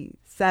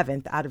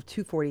 247th out of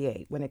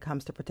 248 when it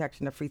comes to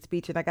protection of free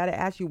speech. And I got to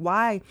ask you,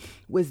 why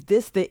was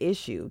this the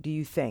issue, do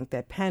you think,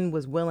 that Penn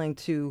was willing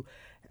to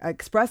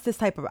express this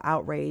type of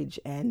outrage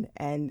and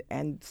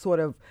sort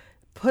of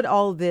put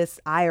all this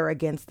ire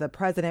against the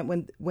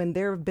president when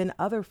there have been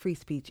other free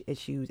speech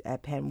issues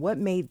at Penn? What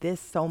made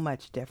this so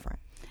much different?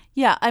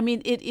 Yeah, I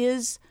mean, it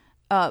is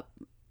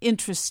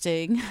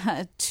interesting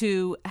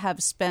to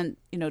have spent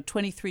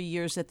 23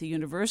 years at the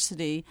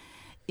university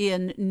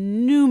in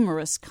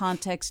numerous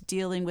contexts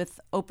dealing with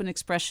open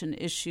expression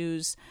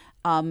issues,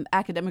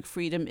 academic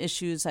freedom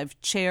issues. I've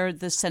chaired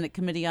the Senate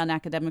Committee on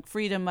Academic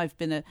Freedom. I've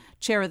been a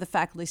chair of the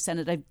Faculty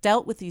Senate. I've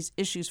dealt with these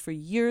issues for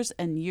years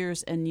and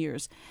years and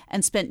years,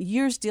 and spent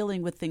years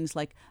dealing with things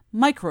like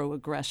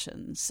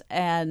microaggressions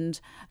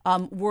and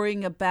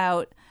worrying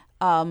about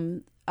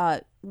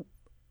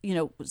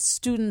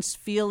students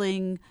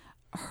feeling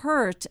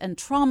hurt and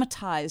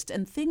traumatized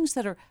and things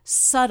that are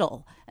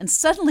subtle. And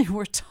suddenly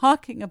we're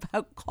talking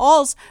about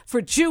calls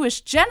for Jewish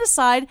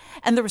genocide,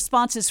 and the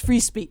response is free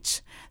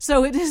speech.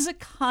 So it is a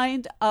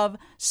kind of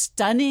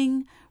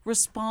stunning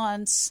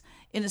response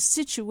in a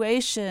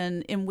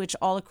situation in which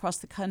all across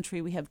the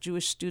country we have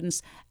Jewish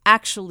students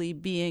actually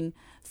being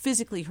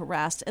physically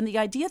harassed. And the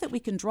idea that we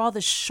can draw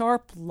this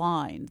sharp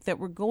line, that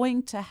we're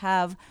going to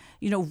have,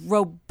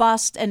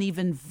 robust and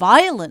even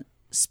violent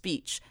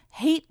speech,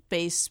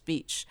 hate-based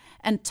speech,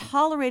 and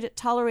tolerate it,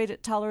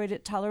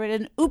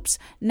 and oops,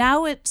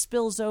 now it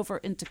spills over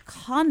into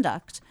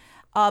conduct,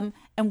 and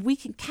we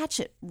can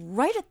catch it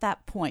right at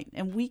that point,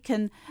 and we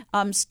can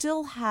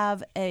still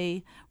have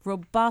a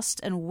robust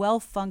and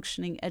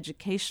well-functioning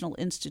educational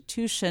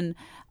institution,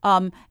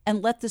 and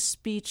let the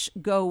speech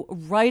go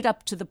right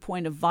up to the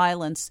point of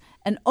violence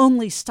and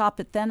only stop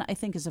it then, I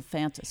think, is a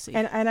fantasy.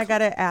 And I got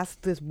to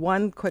ask this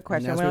one quick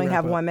question. We only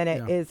have 1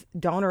 minute. Yeah. Is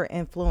donor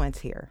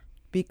influence here?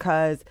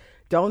 Because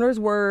donors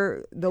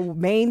were the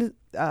main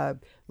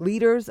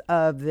leaders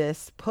of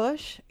this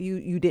push.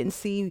 You didn't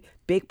see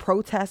big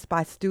protests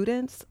by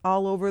students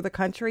all over the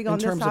country on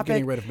this topic. In terms of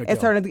getting rid of McGill. In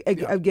terms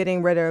of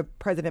getting rid of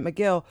President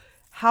McGill.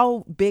 How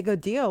big a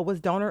deal was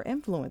donor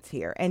influence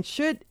here? And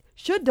should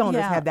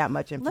donors have that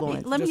much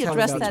influence? Let me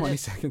address that.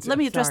 Let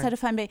me address that,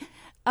 if I may.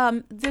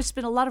 There's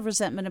been a lot of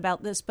resentment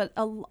about this, but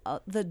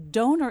the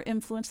donor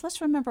influence,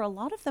 let's remember, a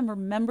lot of them are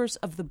members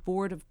of the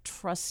Board of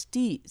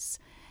Trustees.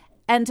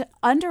 And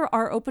under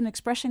our open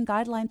expression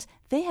guidelines,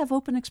 they have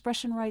open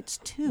expression rights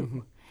too. Mm-hmm.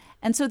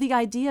 And so the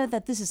idea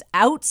that this is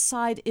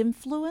outside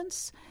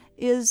influence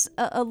is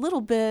a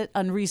little bit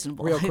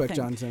unreasonable. Real quick,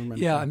 John Zimmerman.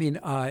 Yeah, I mean,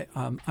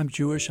 I'm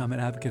Jewish. I'm an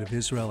advocate of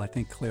Israel. I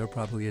think Claire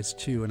probably is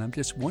too. And I'm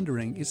just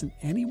wondering, isn't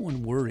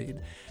anyone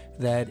worried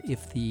that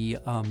if the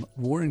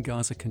war in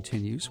Gaza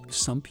continues, which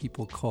some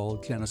people call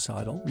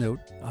genocidal —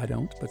 note, I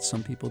don't, but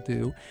some people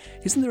do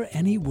 — isn't there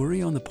any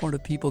worry on the part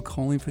of people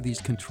calling for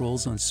these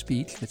controls on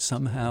speech that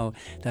somehow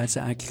that's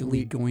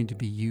actually going to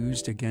be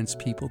used against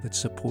people that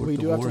support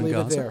the war in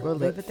Gaza? We'll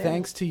leave it there.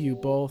 Thanks to you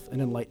both.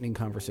 An enlightening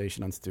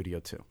conversation on Studio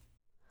 2.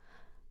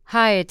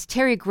 Hi, it's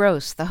Terry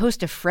Gross, the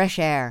host of Fresh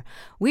Air.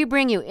 We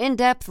bring you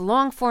in-depth,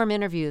 long-form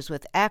interviews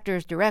with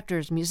actors,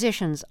 directors,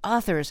 musicians,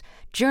 authors,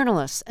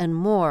 journalists, and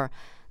more.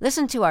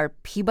 Listen to our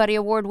Peabody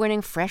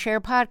Award-winning Fresh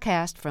Air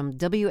podcast from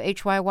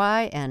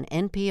WHYY and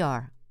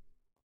NPR.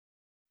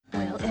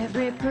 Well,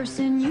 every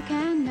person you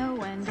can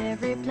know and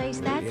every place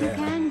that you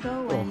can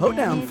go. Well,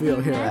 hoedown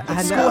feel here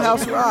at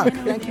Schoolhouse Rock.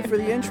 Thank you for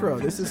the intro.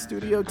 This is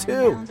Studio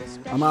 2.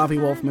 I'm Avi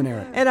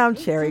Wolf-Minera. And I'm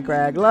Cherry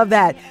Gregg. Love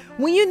that.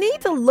 When you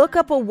need to look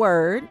up a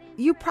word,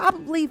 you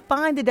probably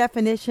find the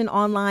definition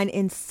online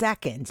in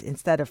seconds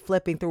instead of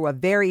flipping through a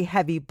very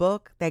heavy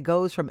book that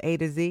goes from A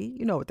to Z.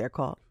 You know what they're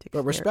called.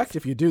 But respect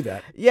if you do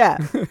that. Yeah.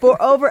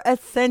 For over a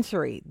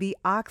century, the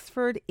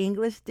Oxford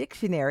English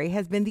Dictionary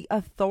has been the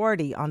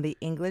authority on the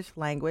English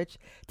language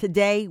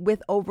today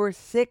with over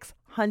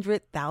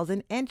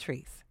 600,000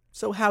 entries.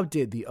 So how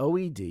did the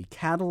OED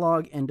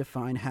catalog and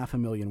define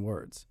 500,000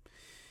 words?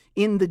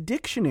 In The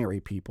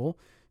Dictionary, people,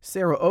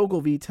 Sarah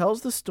Ogilvie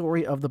tells the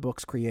story of the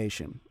book's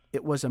creation.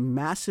 It was a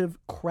massive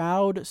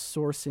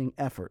crowdsourcing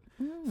effort.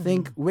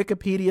 Think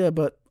Wikipedia,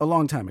 but a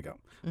long time ago.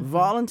 Mm-hmm.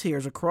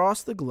 Volunteers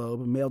across the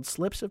globe mailed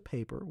slips of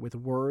paper with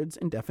words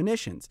and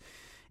definitions.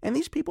 And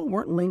these people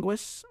weren't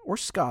linguists or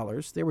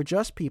scholars. They were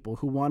just people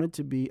who wanted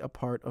to be a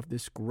part of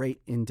this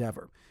great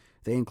endeavor.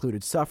 They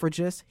included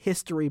suffragists,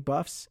 history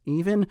buffs,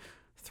 even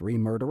 3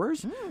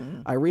 murderers.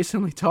 I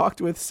recently talked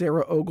with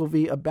Sarah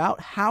Ogilvie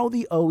about how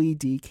the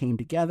OED came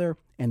together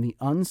and the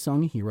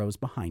unsung heroes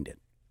behind it.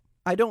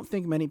 I don't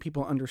think many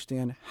people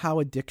understand how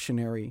a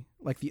dictionary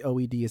like the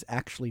OED is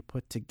actually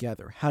put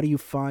together? How do you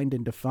find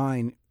and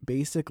define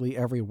basically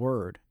every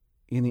word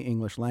in the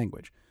English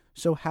language?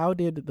 So how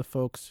did the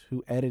folks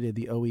who edited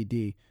the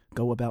OED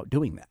go about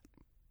doing that?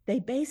 They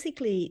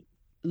basically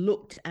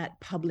looked at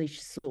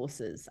published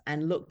sources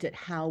and looked at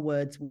how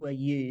words were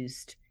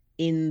used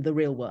in the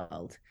real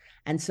world.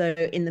 And so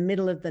in the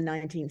middle of the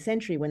 19th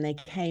century, when they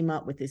came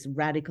up with this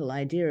radical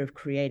idea of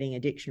creating a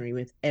dictionary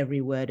with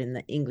every word in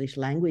the English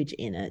language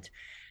in it,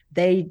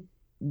 they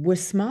were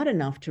smart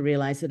enough to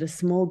realize that a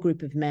small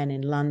group of men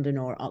in London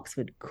or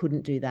Oxford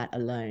couldn't do that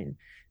alone.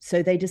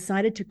 So they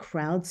decided to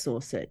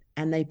crowdsource it,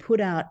 and they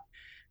put out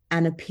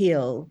an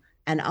appeal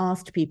and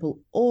asked people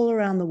all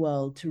around the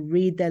world to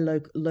read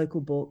their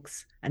local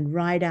books and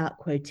write out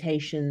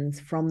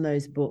quotations from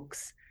those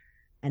books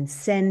and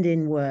send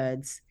in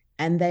words.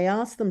 And they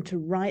asked them to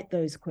write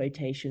those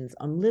quotations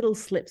on little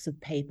slips of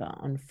paper,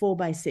 on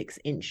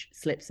 4x6-inch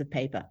slips of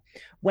paper.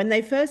 When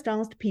they first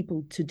asked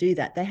people to do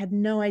that, they had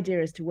no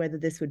idea as to whether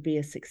this would be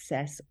a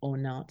success or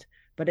not.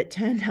 But it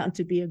turned out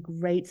to be a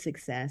great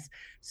success.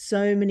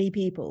 So many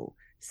people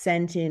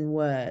sent in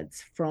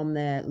words from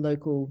their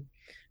local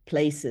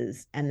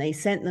places, and they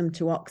sent them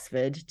to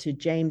Oxford, to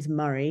James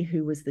Murray,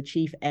 who was the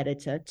chief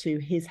editor, to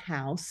his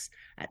house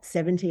at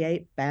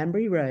 78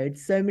 Banbury Road.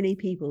 So many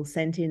people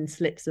sent in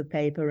slips of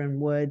paper and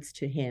words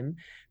to him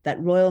that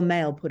Royal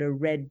Mail put a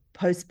red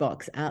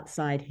postbox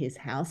outside his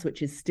house,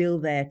 which is still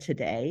there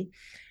today.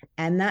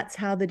 And that's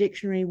how the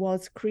dictionary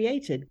was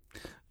created.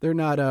 They're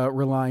not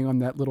relying on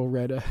that little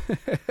red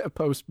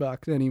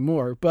postbox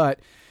anymore,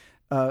 but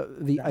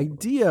the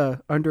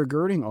idea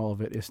undergirding all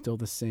of it is still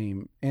the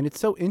same. And it's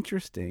so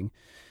interesting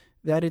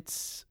that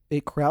it's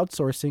a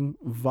crowdsourcing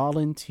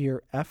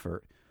volunteer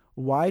effort.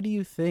 Why do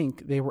you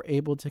think they were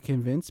able to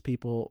convince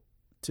people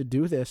to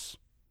do this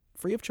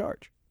free of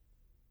charge?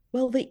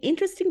 Well, the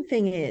interesting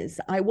thing is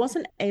I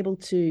wasn't able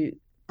to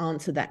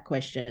answer that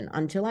question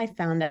until I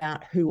found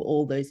out who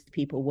all those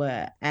people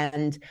were.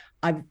 And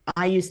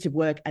I used to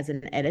work as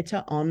an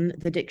editor on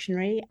the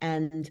dictionary,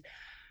 and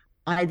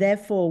I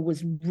therefore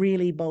was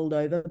really bowled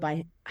over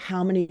by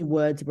how many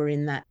words were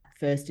in that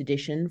first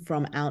edition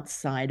from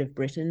outside of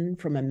Britain,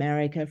 from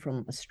America,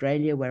 from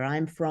Australia, where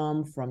I'm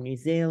from New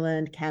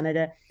Zealand,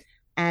 Canada.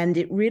 And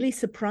it really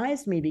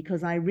surprised me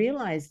because I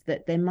realized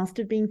that there must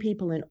have been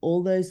people in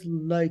all those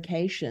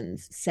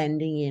locations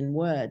sending in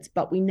words,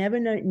 but we never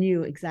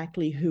knew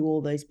exactly who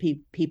all those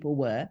people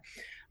were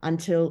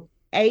until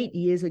 8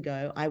 years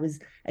ago. I was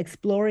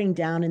exploring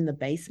down in the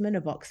basement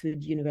of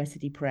Oxford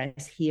University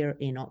Press here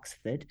in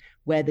Oxford,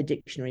 where the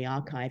dictionary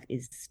archive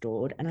is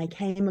stored. And I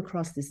came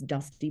across this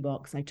dusty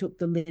box. I took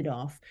the lid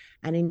off,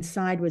 and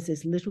inside was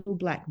this little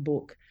black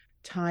book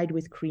tied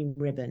with cream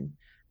ribbon.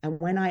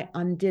 And when I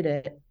undid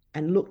it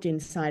and looked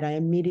inside, I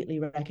immediately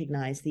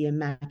recognized the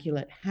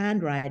immaculate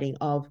handwriting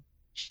of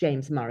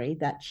James Murray,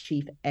 that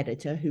chief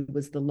editor, who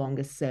was the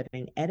longest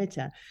serving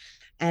editor.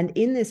 And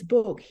in this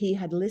book, he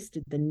had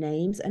listed the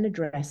names and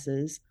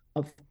addresses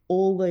of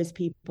all those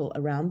people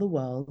around the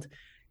world,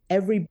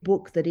 every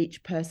book that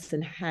each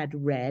person had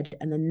read,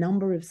 and the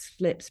number of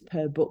slips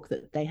per book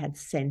that they had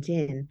sent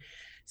in.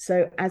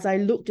 So as I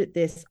looked at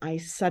this, I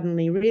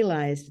suddenly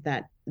realized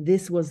that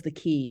this was the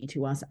key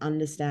to us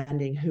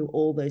understanding who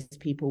all those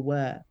people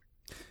were.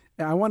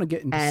 I want to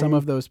get into some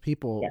of those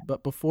people,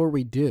 but before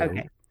we do,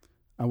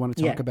 I want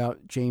to talk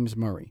about James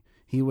Murray.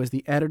 He was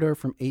the editor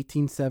from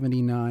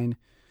 1879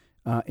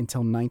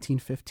 until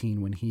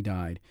 1915 when he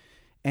died.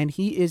 And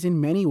he is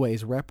in many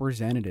ways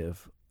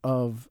representative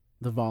of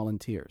the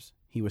volunteers.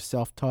 He was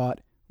self-taught,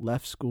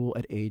 left school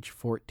at age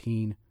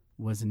 14,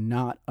 was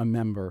not a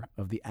member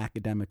of the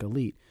academic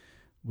elite,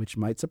 which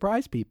might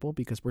surprise people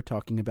because we're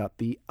talking about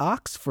the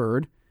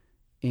Oxford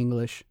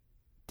English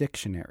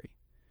Dictionary.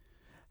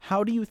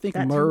 How do you think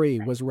Murray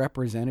was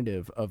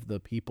representative of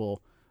the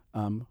people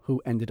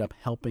who ended up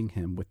helping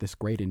him with this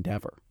great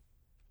endeavor?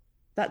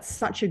 That's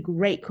such a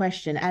great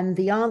question. And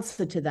the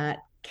answer to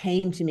that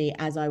came to me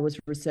as I was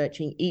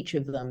researching each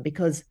of them,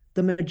 because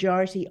the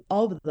majority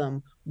of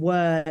them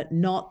were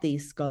not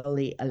these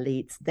scholarly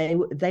elites.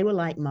 They were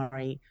like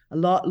Murray. A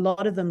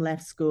lot of them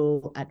left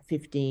school at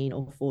 15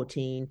 or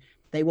 14.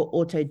 They were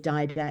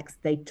autodidacts.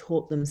 They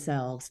taught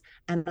themselves.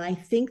 And I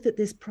think that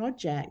this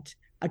project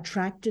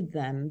attracted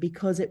them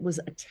because it was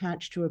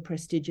attached to a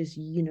prestigious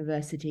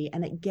university,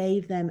 and it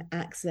gave them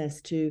access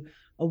to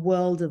a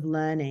world of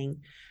learning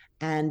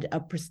and a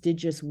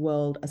prestigious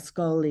world, a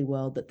scholarly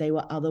world that they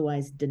were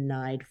otherwise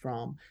denied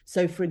from.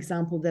 So, for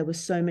example, there were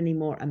so many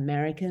more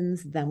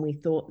Americans than we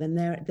thought. Then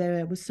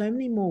there were so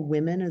many more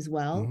women as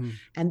well. Mm-hmm.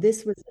 And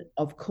this was,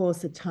 of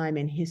course, a time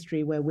in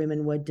history where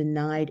women were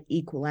denied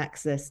equal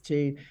access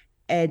to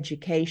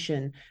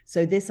education.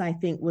 So this, I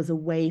think, was a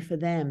way for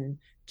them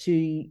to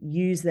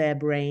use their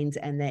brains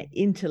and their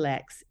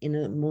intellects in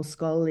a more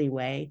scholarly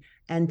way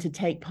and to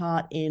take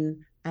part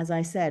in, as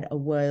I said, a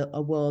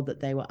world that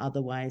they were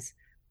otherwise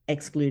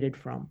excluded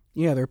from.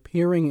 Yeah, they're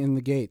peering in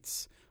the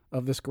gates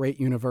of this great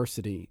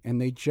university, and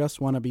they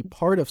just want to be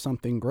part of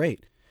something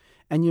great.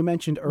 And you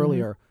mentioned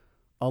earlier,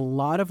 a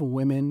lot of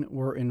women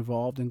were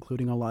involved,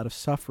 including a lot of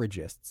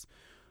suffragists.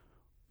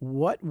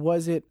 What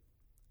was it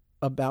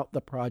about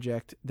the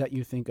project that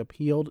you think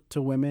appealed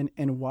to women,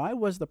 and why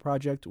was the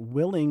project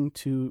willing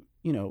to,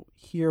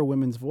 hear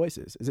women's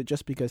voices? Is it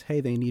just because,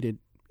 hey, they needed,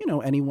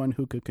 anyone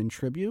who could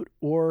contribute,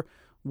 or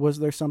was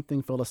there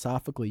something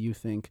philosophically you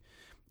think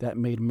that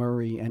made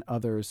Murray and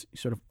others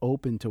sort of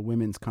open to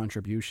women's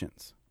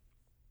contributions?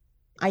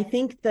 I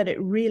think that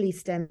it really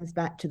stems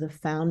back to the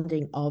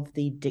founding of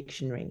the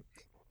dictionary.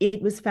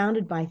 It was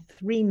founded by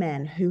three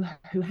men who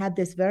had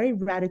this very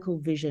radical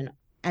vision,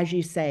 as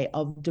you say,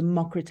 of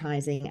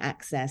democratizing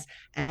access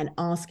and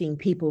asking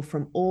people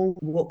from all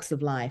walks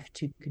of life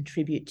to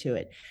contribute to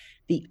it.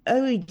 The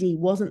OED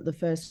wasn't the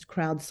first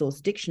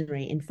crowdsourced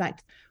dictionary. In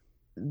fact,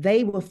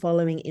 they were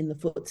following in the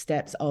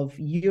footsteps of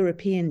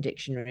European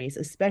dictionaries,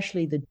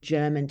 especially the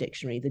German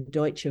dictionary, the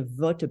Deutsche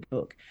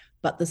Wörterbuch.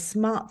 But the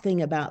smart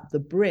thing about the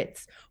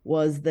Brits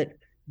was that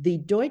the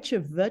Deutsche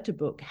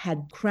Wörterbuch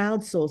had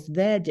crowdsourced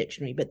their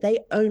dictionary, but they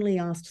only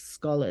asked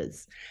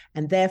scholars.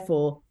 And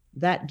therefore,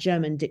 that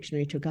German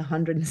dictionary took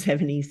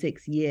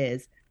 176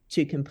 years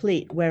to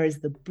complete, whereas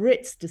the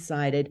Brits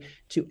decided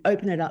to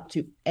open it up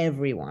to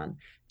everyone.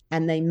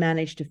 And they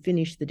managed to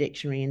finish the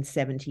dictionary in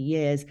 70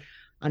 years.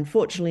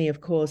 Unfortunately, of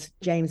course,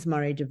 James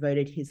Murray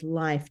devoted his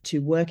life to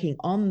working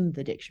on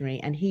the dictionary,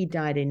 and he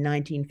died in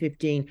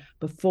 1915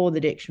 before the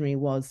dictionary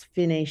was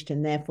finished,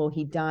 and therefore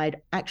he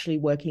died actually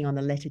working on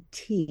the letter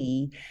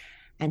T,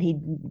 and he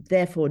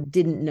therefore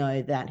didn't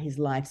know that his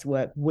life's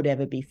work would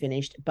ever be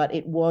finished, but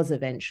it was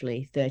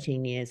eventually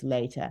 13 years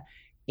later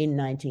in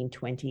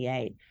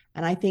 1928.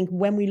 And I think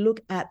when we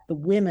look at the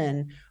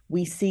women,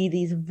 we see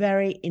these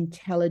very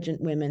intelligent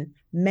women.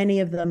 Many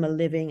of them are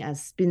living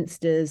as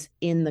spinsters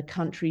in the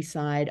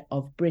countryside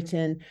of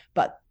Britain.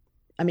 But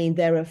I mean,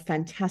 there are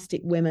fantastic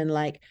women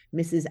like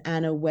Mrs.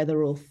 Anna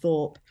Wetherell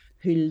Thorpe,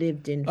 who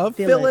lived in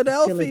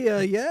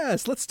Philadelphia.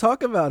 Yes, let's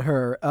talk about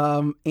her.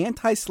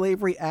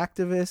 Anti-slavery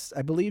activist.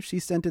 I believe she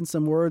sent in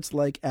some words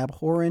like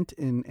abhorrent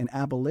and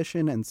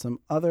abolition and some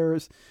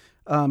others.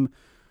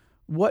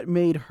 What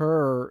made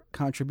her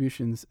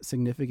contributions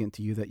significant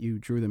to you that you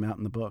drew them out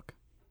in the book?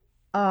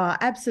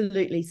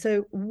 Absolutely.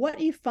 So what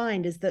you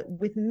find is that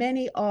with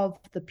many of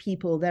the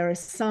people, there are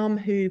some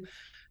who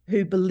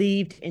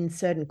believed in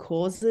certain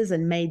causes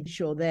and made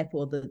sure,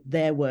 therefore, that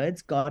their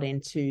words got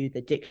into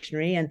the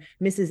dictionary. And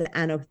Mrs.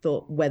 Anna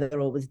Thorpe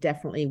Wetherell was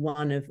definitely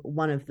one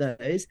of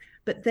those.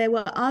 But there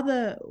were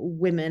other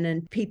women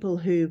and people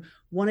who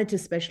wanted to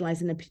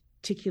specialize in a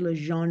particular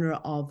genre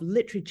of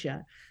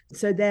literature.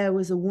 So there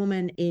was a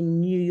woman in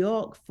New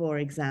York, for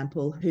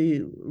example,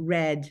 who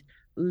read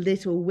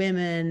Little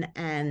Women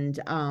and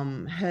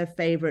her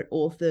favorite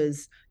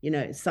authors,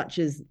 such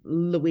as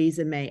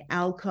Louisa May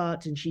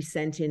Alcott, and she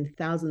sent in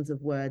thousands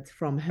of words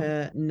from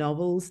her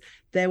novels.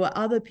 There were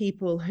other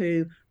people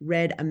who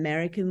read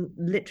American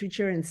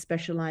literature and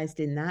specialized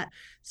in that.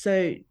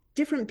 So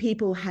different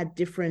people had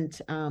different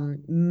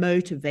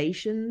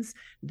motivations.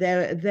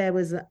 There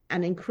was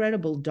an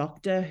incredible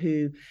doctor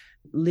who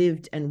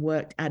lived and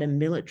worked at a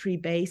military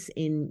base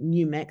in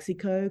New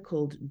Mexico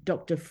called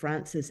Dr.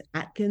 Francis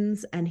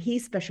Atkins, and he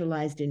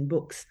specialized in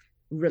books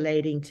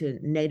relating to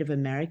Native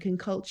American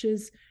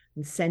cultures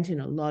and sent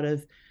in a lot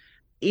of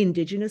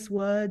indigenous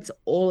words,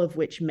 all of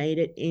which made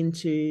it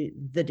into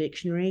the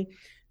dictionary.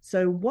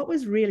 So what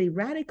was really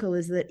radical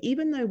is that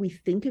even though we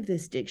think of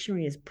this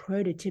dictionary as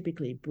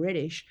prototypically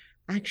British,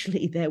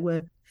 actually there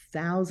were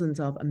thousands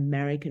of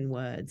American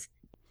words.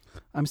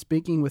 I'm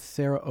speaking with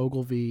Sarah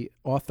Ogilvie,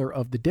 author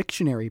of The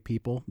Dictionary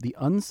People, the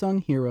unsung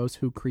heroes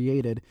who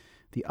created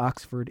the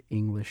Oxford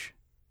English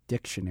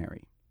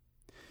Dictionary.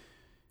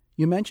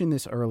 You mentioned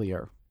this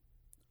earlier.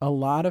 A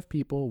lot of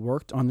people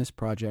worked on this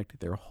project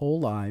their whole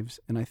lives,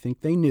 and I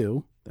think they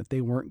knew that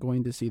they weren't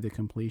going to see the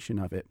completion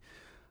of it.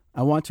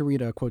 I want to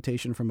read a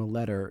quotation from a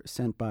letter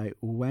sent by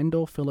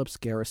Wendell Phillips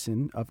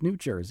Garrison of New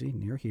Jersey,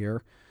 near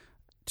here,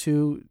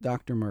 to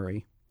Dr.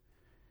 Murray.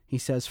 He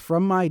says,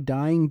 "From my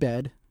dying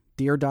bed,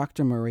 dear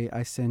Dr. Murray,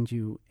 I send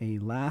you a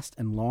last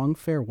and long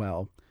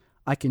farewell.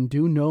 I can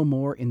do no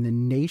more in the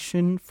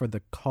nation for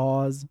the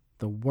cause,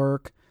 the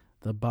work,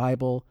 the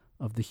Bible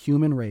of the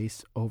human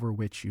race over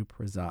which you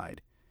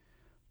preside."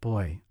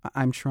 Boy,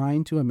 I'm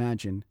trying to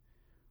imagine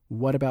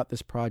what about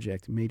this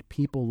project made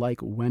people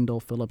like Wendell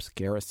Phillips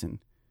Garrison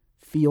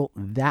feel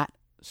that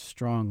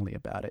strongly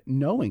about it,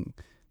 knowing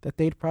that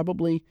they'd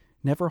probably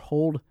never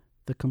hold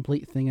the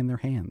complete thing in their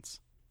hands.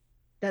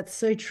 That's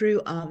so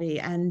true, Avi.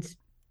 And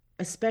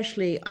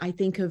especially, I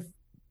think of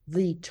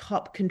the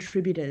top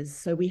contributors.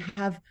 So we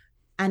have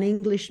an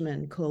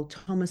Englishman called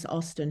Thomas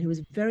Austin, who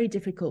was very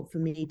difficult for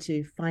me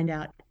to find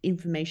out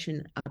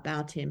information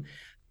about him,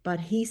 but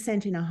he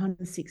sent in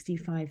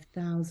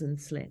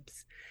 165,000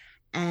 slips.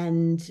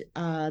 And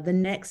the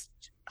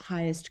next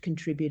highest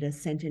contributor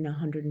sent in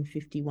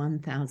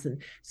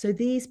 151,000. So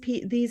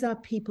these are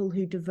people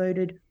who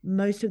devoted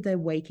most of their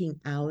waking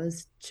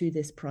hours to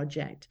this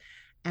project.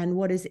 And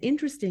what is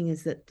interesting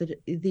is that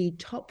the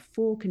top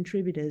four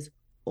contributors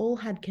all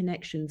had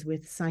connections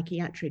with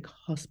psychiatric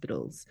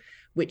hospitals,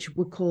 which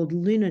were called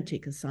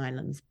lunatic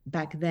asylums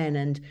back then.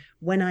 And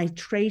when I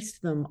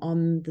traced them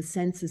on the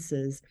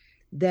censuses,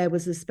 there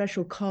was a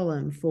special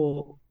column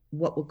for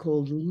what were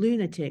called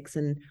lunatics,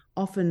 and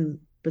often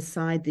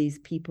beside these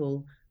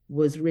people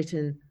was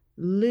written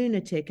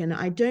lunatic. And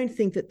I don't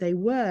think that they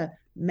were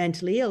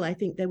mentally ill. I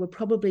think they were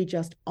probably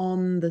just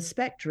on the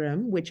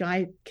spectrum, which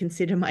I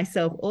consider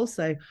myself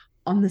also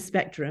on the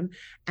spectrum,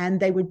 and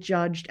they were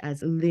judged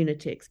as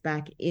lunatics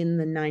back in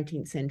the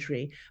 19th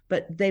century.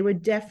 But they were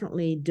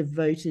definitely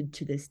devoted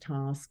to this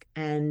task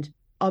and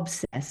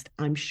obsessed,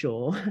 I'm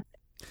sure.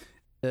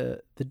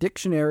 The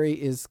dictionary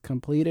is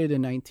completed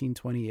in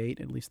 1928,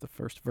 at least the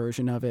first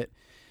version of it.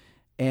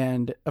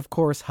 And, of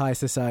course, high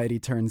society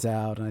turns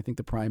out, and I think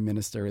the prime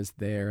minister is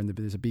there, and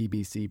there's a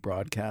BBC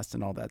broadcast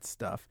and all that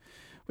stuff,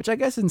 which I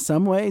guess in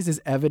some ways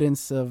is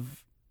evidence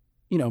of,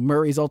 you know,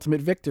 Murray's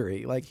ultimate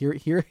victory. Like,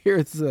 here's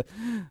the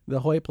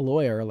hoi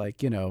polloi are,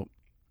 like, you know,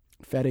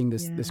 feting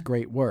this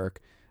great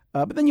work.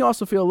 But then you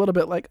also feel a little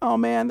bit like, oh,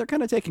 man, they're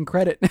kind of taking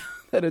credit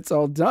that it's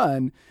all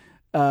done.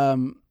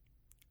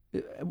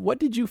 What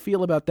did you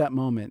feel about that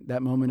moment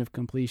of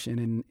completion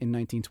in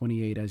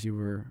 1928 as you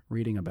were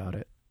reading about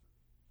it?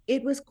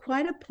 It was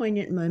quite a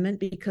poignant moment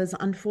because,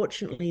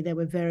 unfortunately, there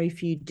were very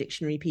few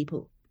dictionary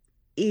people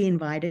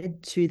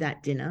invited to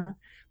that dinner.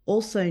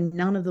 Also,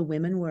 none of the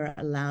women were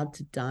allowed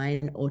to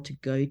dine or to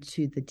go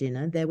to the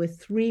dinner. There were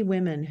 3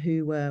 women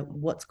who were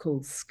what's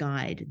called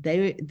skied.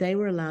 They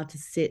were allowed to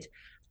sit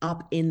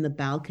up in the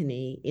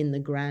balcony in the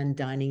grand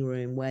dining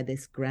room where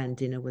this grand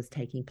dinner was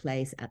taking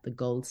place at the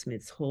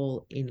Goldsmiths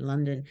Hall in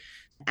London.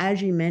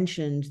 As you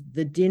mentioned,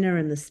 the dinner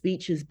and the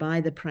speeches by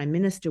the Prime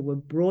Minister were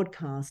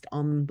broadcast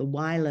on the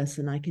wireless,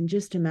 and I can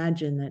just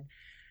imagine that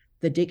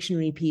the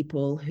dictionary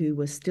people who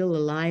were still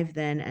alive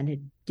then and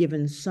had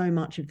given so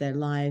much of their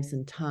lives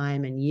and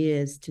time and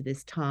years to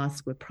this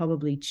task were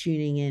probably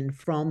tuning in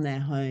from their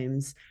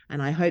homes.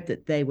 And I hope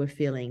that they were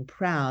feeling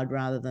proud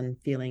rather than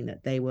feeling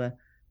that they were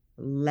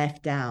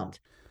left out.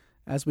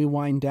 As we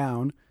wind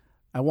down,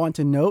 I want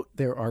to note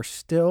there are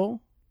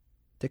still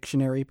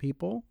dictionary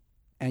people,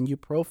 and you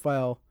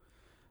profile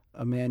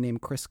a man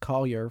named Chris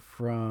Collier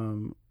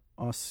from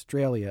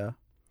Australia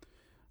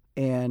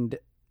and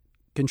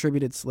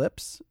contributed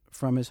slips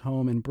from his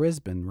home in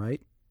Brisbane,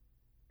 right?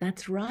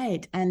 That's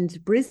right.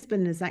 And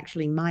Brisbane is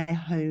actually my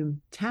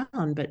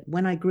hometown, but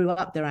when I grew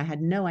up there, I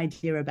had no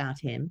idea about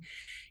him.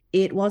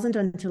 It wasn't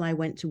until I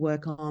went to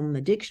work on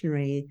the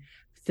dictionary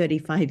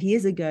 35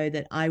 years ago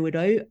that I would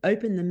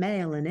open the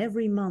mail, and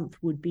every month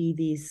would be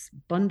these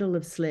bundle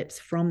of slips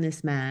from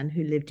this man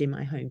who lived in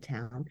my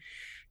hometown.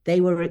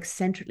 They were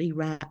eccentrically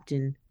wrapped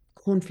in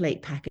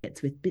cornflake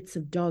packets with bits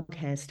of dog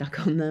hair stuck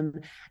on them.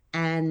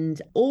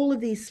 And all of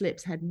these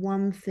slips had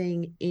one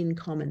thing in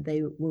common.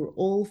 They were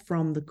all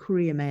from the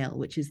Courier Mail,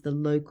 which is the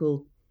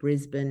local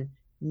Brisbane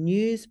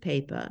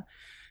newspaper.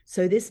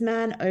 So this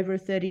man, over a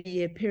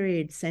 30-year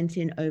period, sent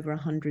in over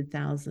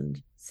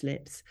 100,000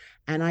 slips.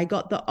 And I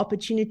got the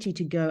opportunity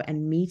to go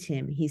and meet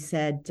him. He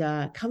said,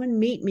 come and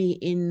meet me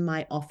in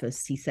my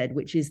office, he said,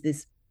 which is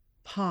this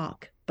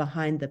park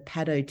behind the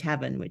Paddo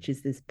Tavern, which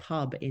is this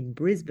pub in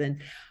Brisbane.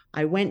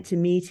 I went to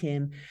meet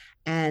him,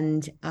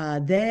 and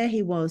there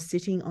he was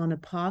sitting on a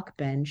park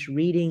bench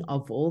reading,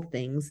 of all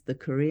things, the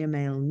Courier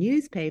Mail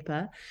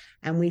newspaper.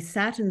 And we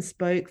sat and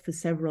spoke for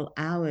several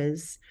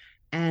hours.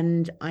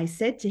 And I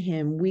said to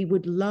him, we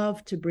would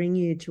love to bring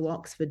you to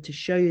Oxford to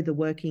show you the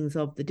workings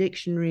of the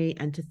dictionary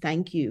and to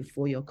thank you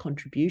for your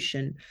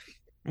contribution.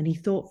 And he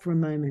thought for a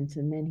moment,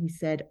 and then he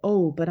said,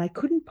 oh, but I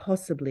couldn't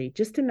possibly.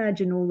 Just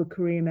imagine all the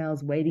Courier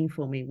Mails waiting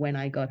for me when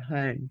I got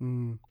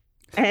home.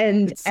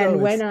 And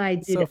when I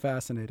did, so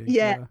fascinating.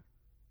 Yeah,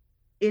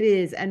 it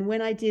is. And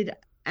when I did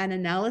an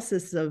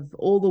analysis of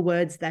all the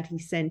words that he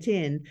sent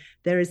in,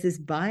 there is this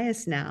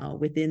bias now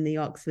within the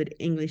Oxford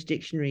English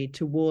Dictionary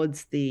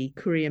towards the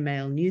Courier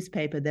Mail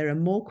newspaper. There are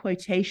more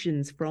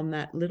quotations from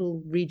that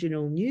little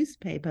regional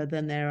newspaper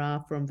than there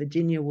are from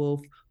Virginia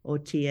Woolf or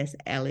T.S.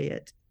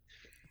 Eliot.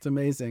 It's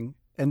amazing.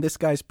 And this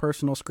guy's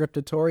personal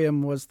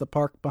scriptatorium was the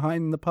park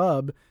behind the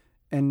pub.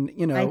 And,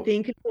 you know, I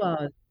think it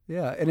was.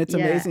 Yeah. And it's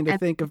amazing to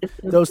think of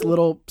those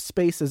little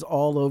spaces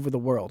all over the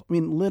world. I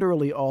mean,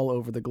 literally all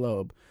over the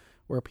globe,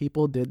 where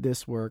people did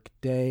this work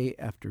day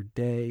after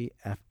day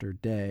after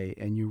day.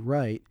 And you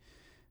write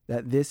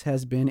that this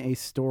has been a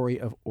story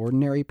of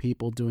ordinary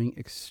people doing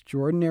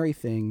extraordinary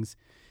things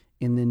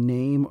in the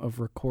name of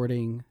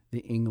recording the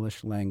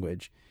English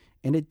language.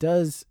 And it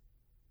does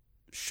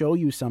show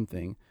you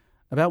something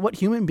about what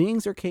human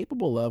beings are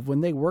capable of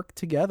when they work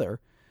together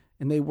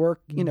and they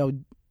work, you know,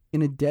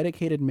 in a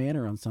dedicated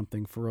manner on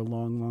something for a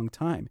long, long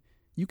time.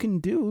 You can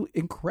do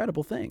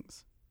incredible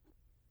things.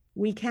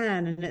 We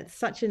can, and it's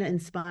such an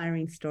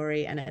inspiring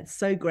story, and it's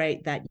so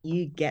great that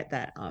you get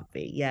that,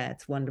 Aarti. Yeah,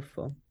 it's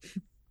wonderful.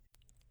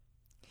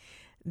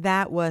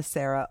 That was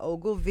Sarah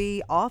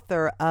Ogilvie,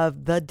 author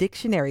of The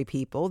Dictionary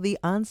People, the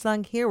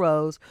unsung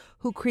heroes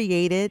who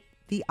created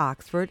the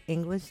Oxford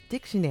English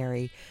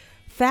Dictionary.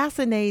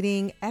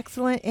 fascinating,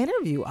 excellent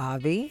interview,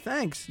 Avi.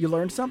 Thanks. You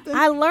learned something?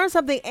 I learned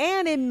something,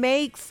 and it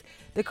makes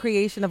the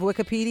creation of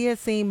Wikipedia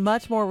seem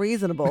much more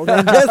reasonable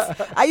than just,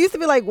 I used to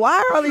be like, why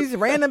are all these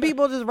random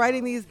people just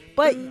writing these?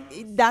 But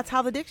that's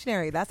how the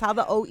dictionary, that's how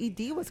the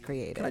OED was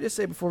created. Can I just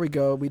say before we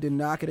go, we did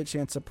not get a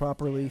chance to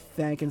properly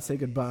thank and say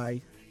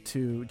goodbye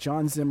to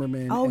John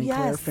Zimmerman and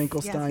Claire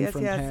Finkelstein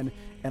from Penn.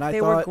 And I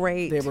thought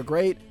they were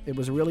great. It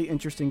was a really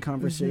interesting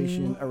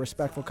conversation, a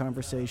respectful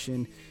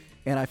conversation.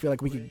 And I feel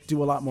like we could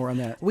do a lot more on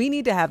that. We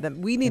need to have them.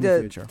 We need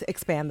to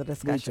expand the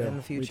discussion in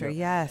the future.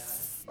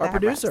 Yes. Our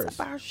producers. Wraps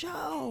up our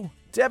show.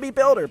 Debbie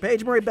Builder,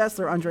 Paige Marie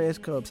Bessler, Andreas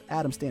Copes,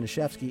 Adam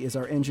Stanishevsky is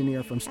our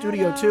engineer from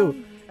Studio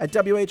 2 at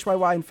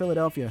WHYY in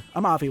Philadelphia.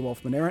 I'm Avi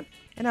Wolfman-Arent.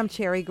 And I'm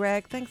Cherry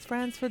Gregg. Thanks,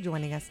 friends, for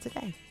joining us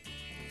today.